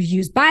is you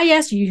use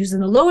bias, you use in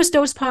the lowest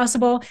dose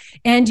possible,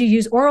 and you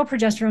use oral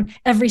progesterone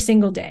every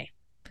single day.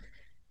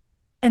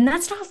 And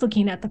that's not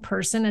looking at the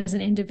person as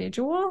an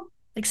individual.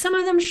 Like some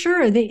of them,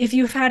 sure, if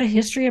you've had a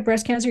history of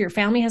breast cancer, your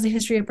family has a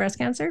history of breast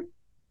cancer,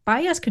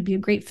 bias could be a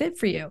great fit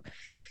for you.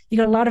 You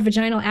got a lot of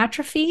vaginal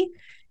atrophy.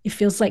 It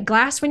feels like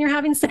glass when you're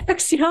having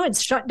sex,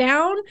 it's shut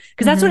down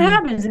because that's what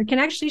happens. It can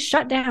actually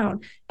shut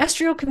down.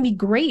 Estriol can be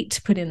great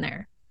to put in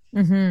there.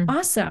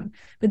 Awesome.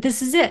 But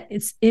this is it.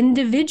 It's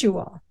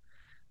individual.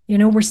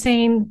 We're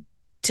saying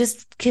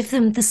just give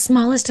them the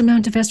smallest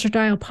amount of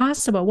estradiol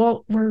possible.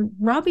 Well, we're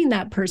robbing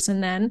that person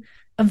then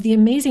of the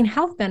amazing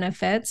health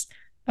benefits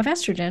of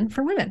estrogen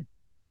for women.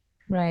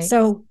 Right.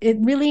 So it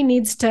really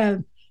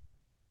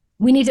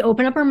we need to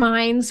open up our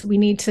minds. We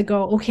need to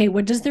go, okay,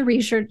 what does the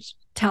research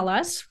tell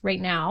us right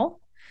now?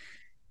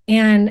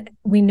 And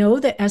we know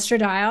that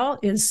estradiol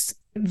is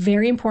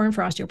very important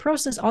for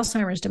osteoporosis,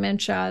 Alzheimer's,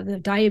 dementia, the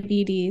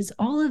diabetes,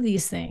 all of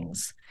these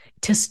things.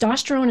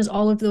 Testosterone is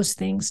all of those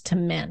things to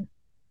men.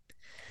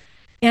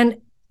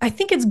 And I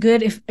think it's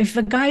good if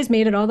a guy's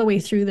made it all the way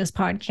through this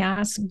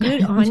podcast,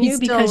 good on you,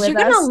 because you're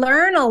going to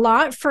learn a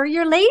lot for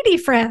your lady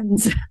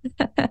friends.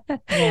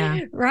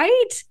 Yeah.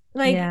 Right?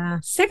 Like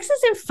sex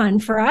isn't fun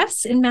for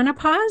us in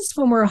menopause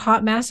when we're a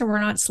hot mess and we're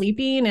not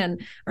sleeping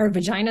and our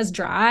vagina's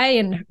dry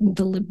and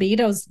the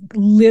libido's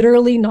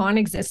literally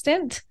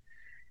non-existent.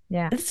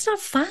 Yeah. It's not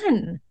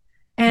fun.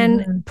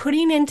 And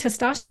putting in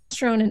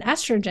testosterone and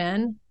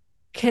estrogen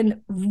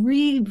can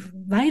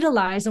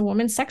revitalize a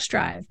woman's sex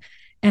drive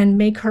and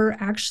make her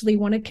actually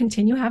want to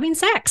continue having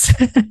sex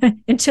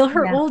until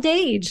her old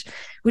age,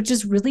 which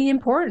is really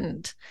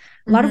important.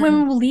 A lot of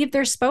women will leave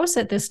their spouse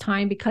at this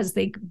time because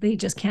they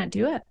just can't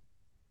do it.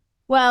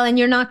 Well, and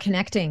you're not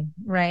connecting,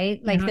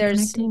 right? Like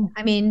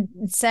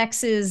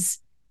sex is,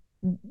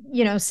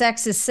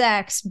 sex is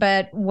sex,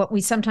 but what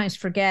we sometimes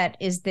forget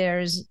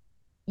is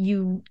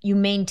you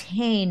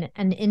maintain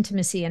an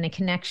intimacy and a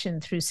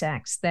connection through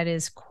sex that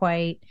is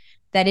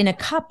that in a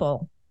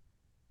couple,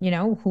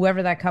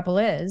 whoever that couple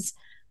is,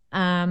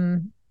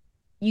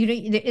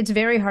 it's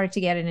very hard to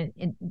get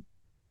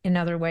in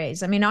other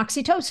ways. I mean,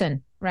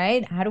 oxytocin,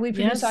 right? How do we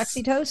produce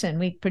oxytocin?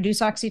 We produce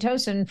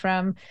oxytocin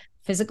from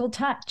physical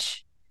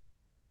touch.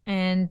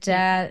 And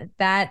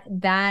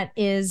that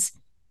is,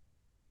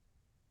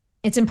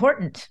 it's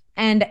important.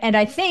 And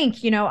I think,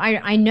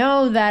 I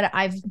know that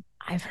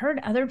I've heard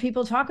other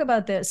people talk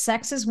about this.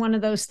 Sex is one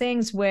of those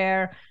things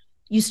where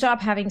you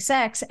stop having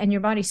sex and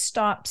your body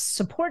stops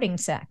supporting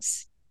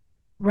sex.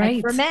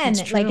 Right. Like for men,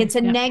 it's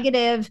a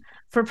negative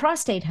for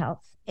prostate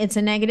health. It's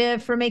a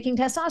negative for making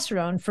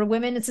testosterone. For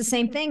women, it's the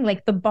same thing.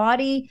 Like the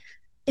body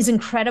is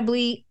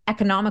incredibly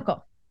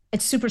economical.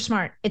 It's super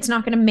smart. It's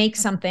not going to make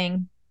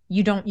something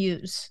you don't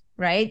use,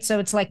 right? So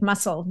it's like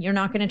muscle. You're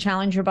not going to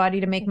challenge your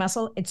body to make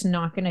muscle. It's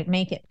not going to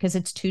make it because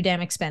it's too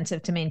damn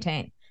expensive to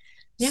maintain.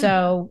 Yeah.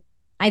 So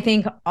I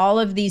think all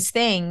of these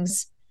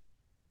things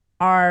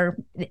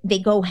they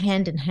go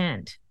hand in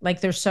hand.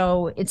 Like it's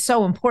so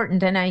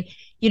important. And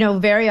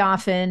very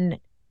often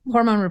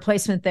hormone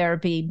replacement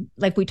therapy,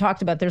 like we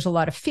talked about, there's a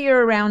lot of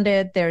fear around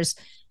it.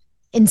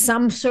 In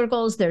some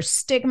circles, there's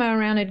stigma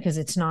around it because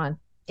it's not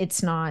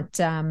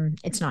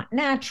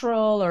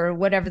natural or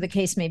whatever the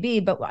case may be.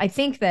 But I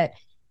think that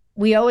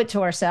we owe it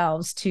to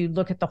ourselves to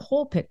look at the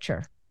whole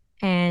picture,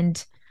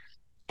 and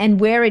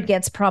where it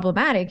gets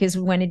problematic is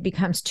when it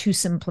becomes too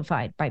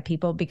simplified by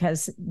people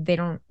because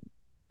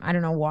I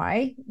don't know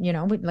why,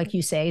 like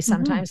you say,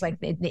 sometimes like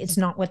it's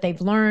not what they've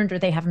learned or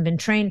they haven't been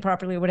trained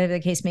properly or whatever the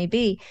case may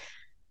be.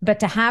 But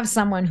to have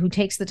someone who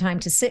takes the time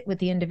to sit with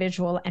the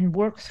individual and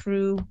work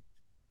through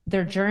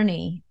their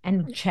journey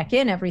and check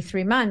in every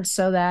 3 months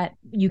so that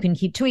you can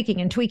keep tweaking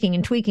and tweaking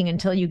and tweaking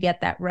until you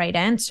get that right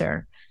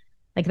answer.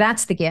 Like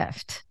that's the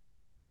gift.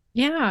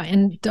 Yeah.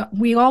 And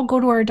we all go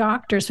to our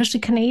doctor, especially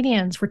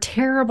Canadians. We're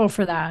terrible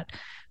for that.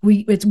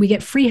 We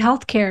get free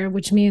healthcare,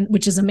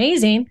 which is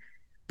amazing.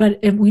 But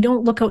if we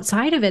don't look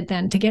outside of it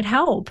then to get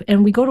help,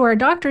 and we go to our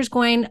doctors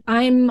going,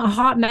 I'm a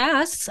hot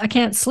mess, I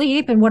can't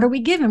sleep. And what are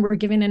we giving? We're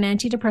giving an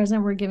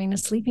antidepressant, we're giving a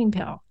sleeping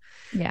pill.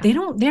 Yeah.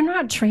 They're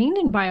not trained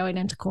in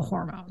bioidentical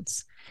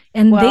hormones.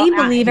 And they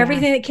believe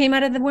everything that came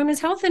out of the Women's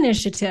Health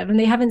Initiative, and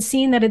they haven't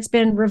seen that it's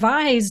been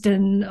revised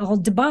and all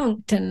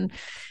debunked. And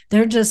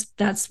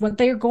that's what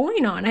they're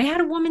going on. I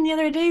had a woman the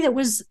other day that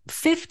was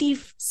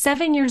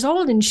 57 years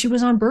old and she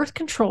was on birth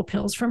control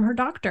pills from her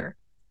doctor.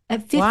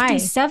 at Why?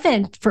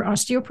 57 for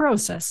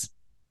osteoporosis.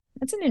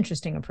 That's an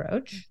interesting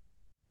approach.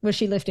 Was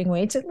she lifting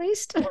weights at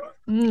least?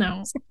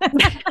 No, I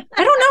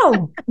don't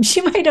know.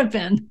 She might have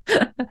been.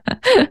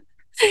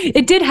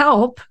 It did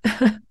help.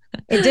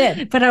 It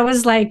did. But I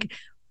was like,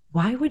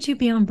 why would you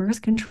be on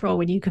birth control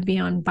when you could be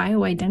on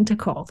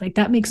bioidentical? Like,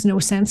 that makes no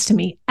sense to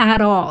me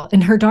at all.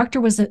 And her doctor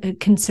was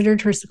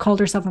called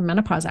herself a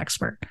menopause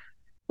expert.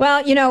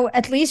 Well, you know,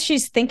 at least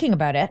she's thinking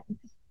about it.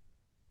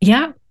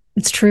 Yeah,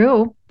 it's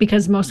true,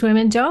 because most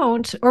women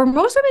don't, or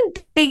most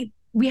women,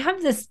 we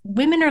have this,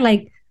 women are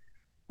like,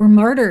 we're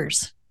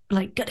martyrs,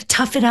 like, gotta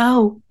tough it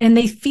out. And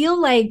they feel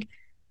like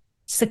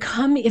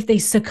if they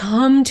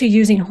succumb to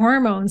using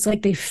hormones,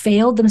 like they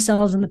failed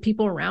themselves and the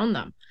people around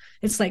them.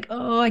 It's like,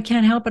 oh, I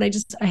can't help it.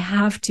 I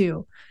have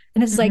to.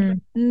 And it's like,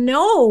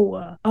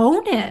 no,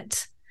 own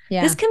it.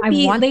 Yeah, this can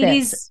be,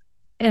 ladies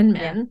and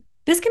men, Yeah.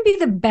 this can be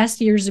the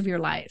best years of your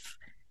life.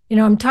 You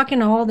know, I'm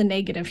talking all the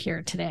negative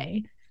here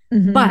today,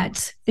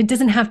 but it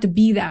doesn't have to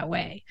be that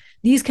way.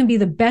 These can be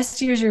the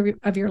best years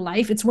of your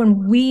life. It's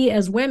when we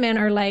as women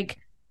are like,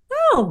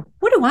 oh,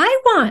 what do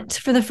I want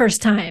for the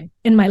first time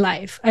in my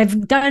life?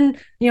 I've done,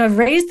 I've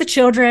raised the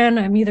children.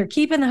 I'm either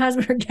keeping the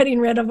husband or getting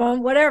rid of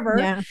them, whatever.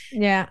 Yeah.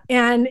 Yeah.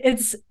 And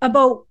it's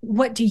about,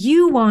 what do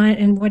you want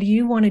and what do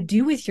you want to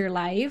do with your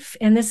life?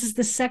 And this is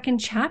the second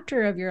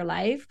chapter of your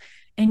life.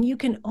 And you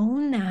can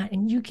own that,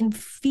 and you can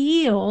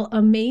feel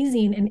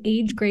amazing and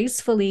age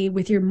gracefully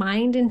with your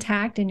mind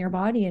intact and your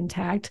body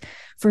intact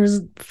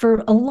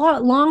for a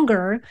lot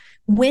longer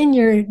when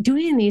you're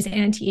doing these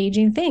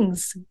anti-aging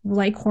things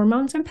like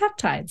hormones and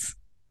peptides.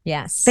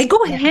 Yes. They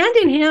go hand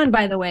in hand,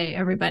 by the way,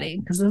 everybody,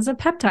 because this is a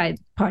peptide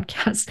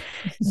podcast.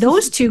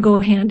 Those two go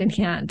hand in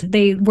hand.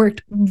 They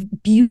worked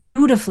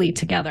beautifully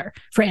together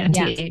for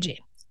anti-aging.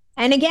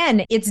 And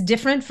again, it's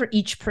different for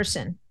each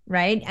person.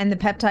 Right. And the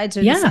peptides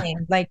are the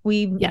same. Like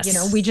we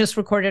just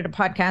recorded a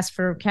podcast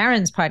for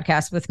Karen's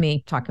podcast with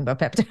me talking about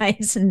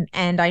peptides.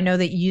 And I know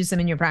that you use them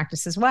in your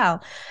practice as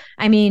well.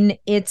 I mean,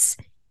 it's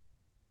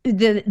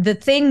the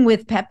thing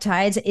with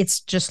peptides, it's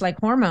just like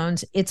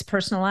hormones. It's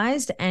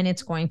personalized, and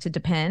it's going to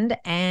depend,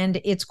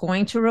 and it's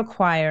going to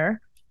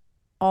require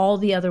all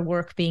the other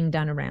work being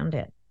done around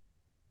it.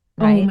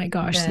 Right? Oh my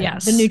gosh.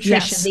 Yes. The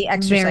nutrition, the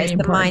exercise,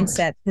 the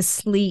mindset, the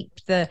sleep,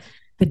 the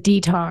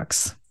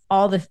detox.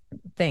 All the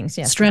things,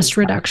 yes. Stress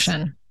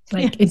reduction.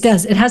 Like it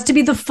has to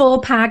be the full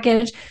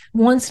package.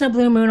 Once in a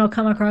blue moon, I'll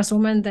come across a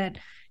woman that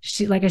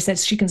she, like I said,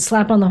 she can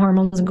slap on the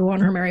hormones and go on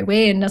her merry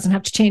way and doesn't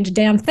have to change a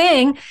damn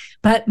thing.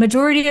 But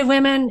majority of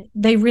women,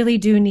 they really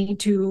do need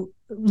to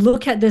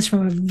look at this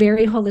from a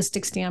very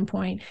holistic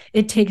standpoint.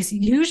 It takes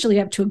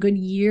usually up to a good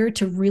year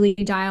to really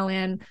dial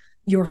in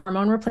your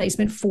hormone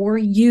replacement for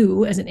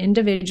you as an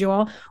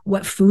individual.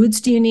 What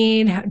foods do you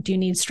need? Do you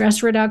need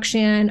stress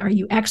reduction? Are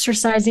you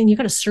exercising? You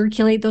got to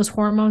circulate those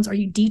hormones. Are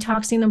you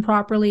detoxing them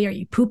properly? Are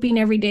you pooping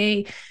every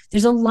day?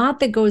 There's a lot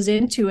that goes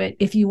into it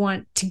if you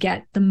want to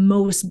get the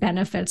most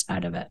benefits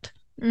out of it.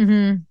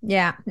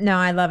 Yeah, no,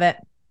 I love it.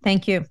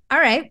 Thank you. All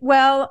right.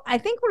 Well, I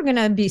think we're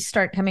going to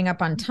start coming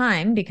up on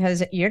time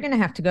because you're going to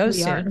have to go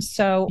soon.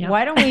 So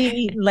why don't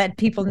we let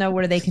people know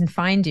where they can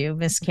find you,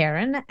 Miss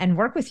Karen, and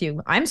work with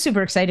you? I'm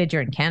super excited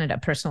you're in Canada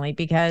personally,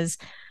 because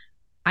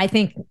I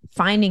think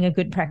finding a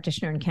good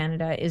practitioner in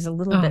Canada is a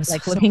little bit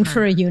like looking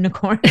for a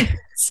unicorn.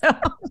 So,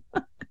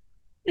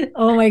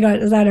 oh my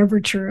God, is that ever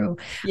true?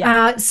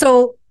 Yeah.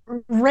 So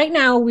right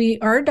now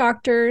our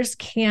doctors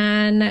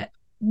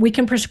we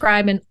can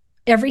prescribe in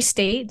every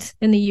state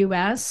in the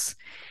US.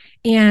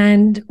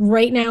 And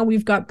right now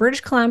we've got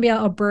British Columbia,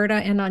 Alberta,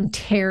 and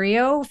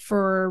Ontario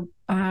for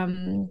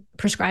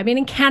prescribing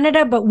in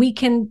Canada, but we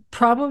can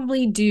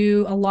probably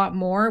do a lot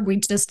more. We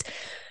just,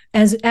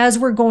 as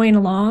we're going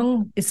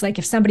along, it's like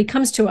if somebody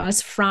comes to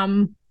us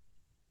from,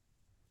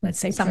 let's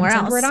say somewhere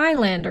else, Rhode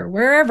Island or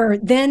wherever,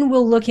 then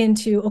we'll look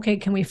into, okay,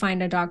 can we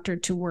find a doctor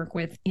to work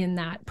with in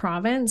that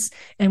province?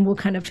 And we'll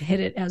kind of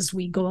hit it as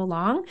we go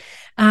along.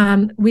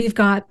 We've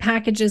got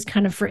packages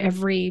kind of for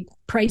every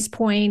price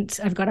point.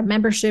 I've got a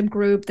membership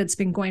group that's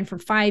been going for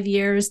 5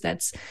 years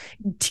that's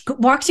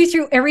walks you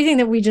through everything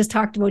that we just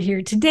talked about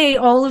here today,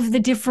 all of the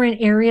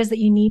different areas that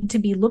you need to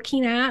be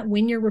looking at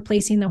when you're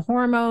replacing the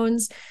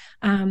hormones.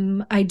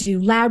 I do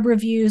lab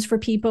reviews for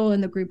people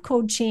in the group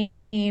coaching.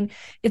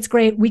 It's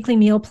great. Weekly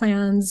meal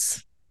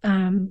plans,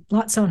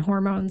 lots on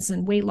hormones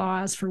and weight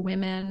loss for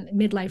women,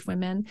 midlife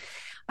women.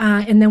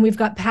 And then we've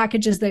got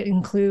packages that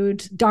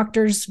include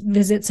doctor's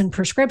visits and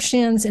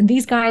prescriptions. And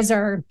these guys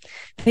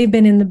they've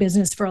been in the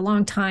business for a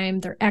long time.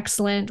 They're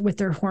excellent with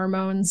their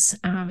hormones.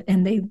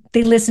 And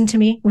they listen to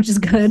me, which is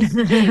good.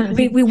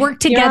 We work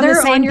together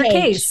on your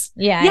case.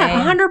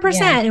 Yeah, 100%.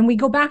 Yeah. And we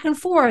go back and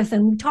forth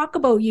and we talk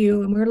about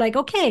you. And we're like,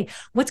 okay,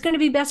 what's going to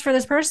be best for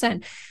this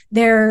person?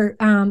 They're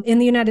in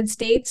the United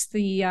States,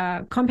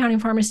 the compounding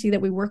pharmacy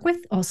that we work with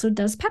also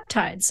does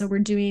peptides. So we're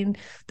doing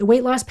the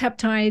weight loss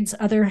peptides,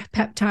 other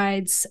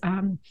peptides.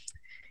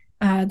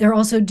 They're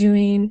also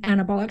doing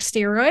anabolic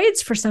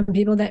steroids for some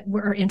people that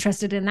are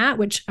interested in that,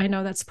 which I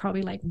know that's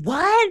probably like,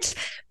 what?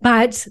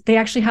 But they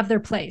actually have their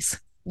place.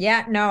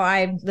 Yeah, no,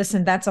 I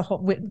listen. That's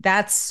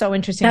so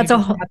interesting. That's You a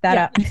just whole, brought that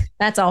up.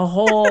 That's a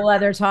whole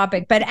other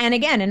topic. But, and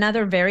again,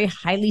 another very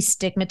highly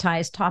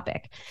stigmatized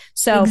topic.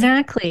 So,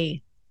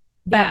 exactly.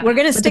 but we're Yeah.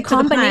 going to But the stick to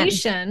the plan.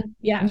 combination,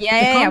 yeah, Yeah, the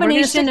yeah, yeah. We're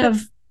going to stick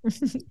combination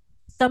to, of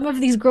some of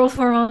these growth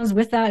hormones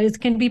with that is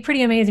can be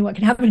pretty amazing what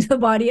can happen to the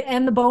body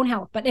and the bone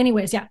health. But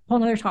anyways, yeah,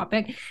 whole other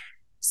topic.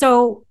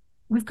 So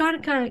we've got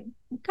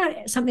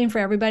something for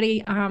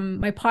everybody.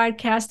 My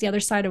podcast, The Other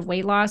Side of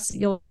Weight Loss,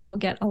 you'll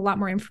get a lot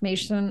more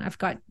information. I've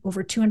got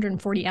over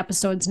 240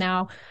 episodes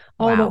now,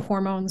 all about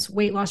hormones,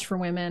 weight loss for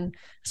women.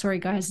 Sorry,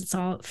 guys, it's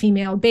all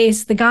female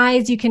based. The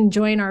guys, you can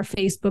join our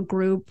Facebook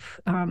group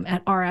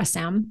at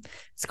RSM.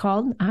 It's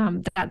called.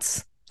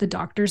 That's the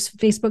doctor's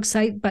Facebook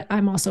site, but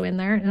I'm also in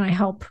there and I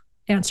help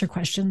answer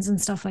questions and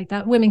stuff like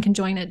that. Women can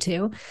join it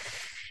too.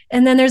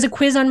 And then there's a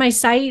quiz on my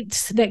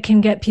site that can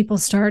get people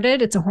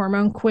started. It's a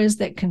hormone quiz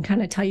that can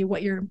kind of tell you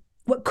what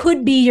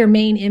could be your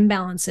main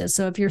imbalances.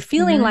 So if you're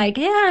feeling like,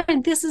 yeah,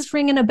 this is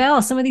ringing a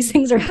bell, some of these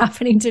things are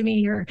happening to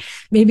me, or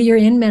maybe you're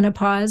in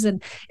menopause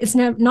and it's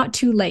not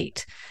too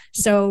late.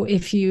 So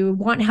if you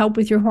want help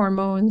with your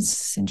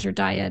hormones and your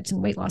diet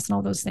and weight loss and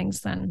all those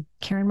things, then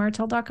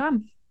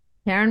KarenMartel.com.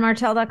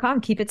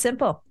 KarenMartel.com. Keep it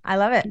simple. I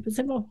love it. Keep it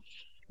simple.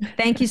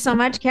 Thank you so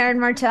much, Karen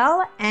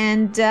Martel.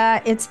 And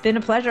it's been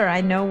a pleasure. I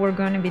know we're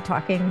going to be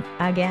talking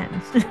again.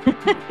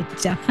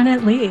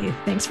 Definitely.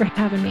 Thanks for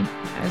having me.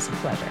 It was a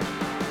pleasure.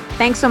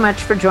 Thanks so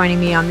much for joining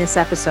me on this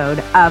episode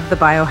of the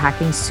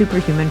Biohacking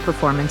Superhuman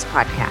Performance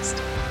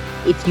Podcast.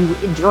 If you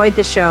enjoyed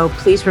the show,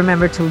 please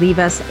remember to leave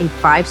us a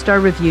 5-star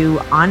review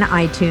on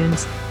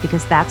iTunes,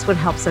 because that's what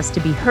helps us to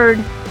be heard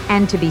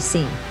and to be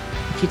seen.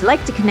 If you'd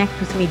like to connect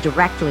with me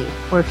directly,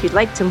 or if you'd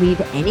like to leave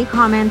any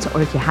comments,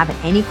 or if you have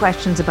any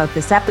questions about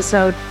this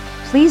episode,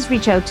 please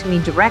reach out to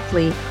me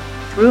directly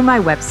through my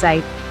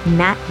website,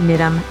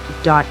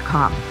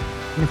 natnidham.com.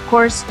 And of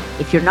course,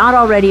 if you're not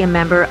already a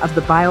member of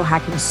the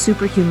Biohacking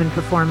Superhuman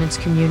Performance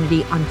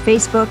community on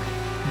Facebook,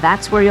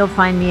 that's where you'll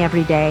find me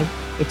every day.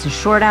 It's a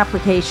short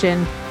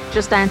application.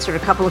 Just answer a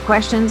couple of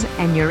questions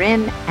and you're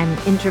in and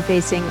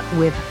interfacing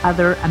with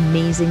other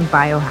amazing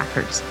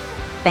biohackers.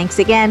 Thanks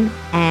again,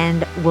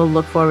 and we'll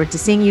look forward to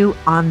seeing you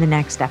on the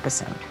next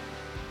episode.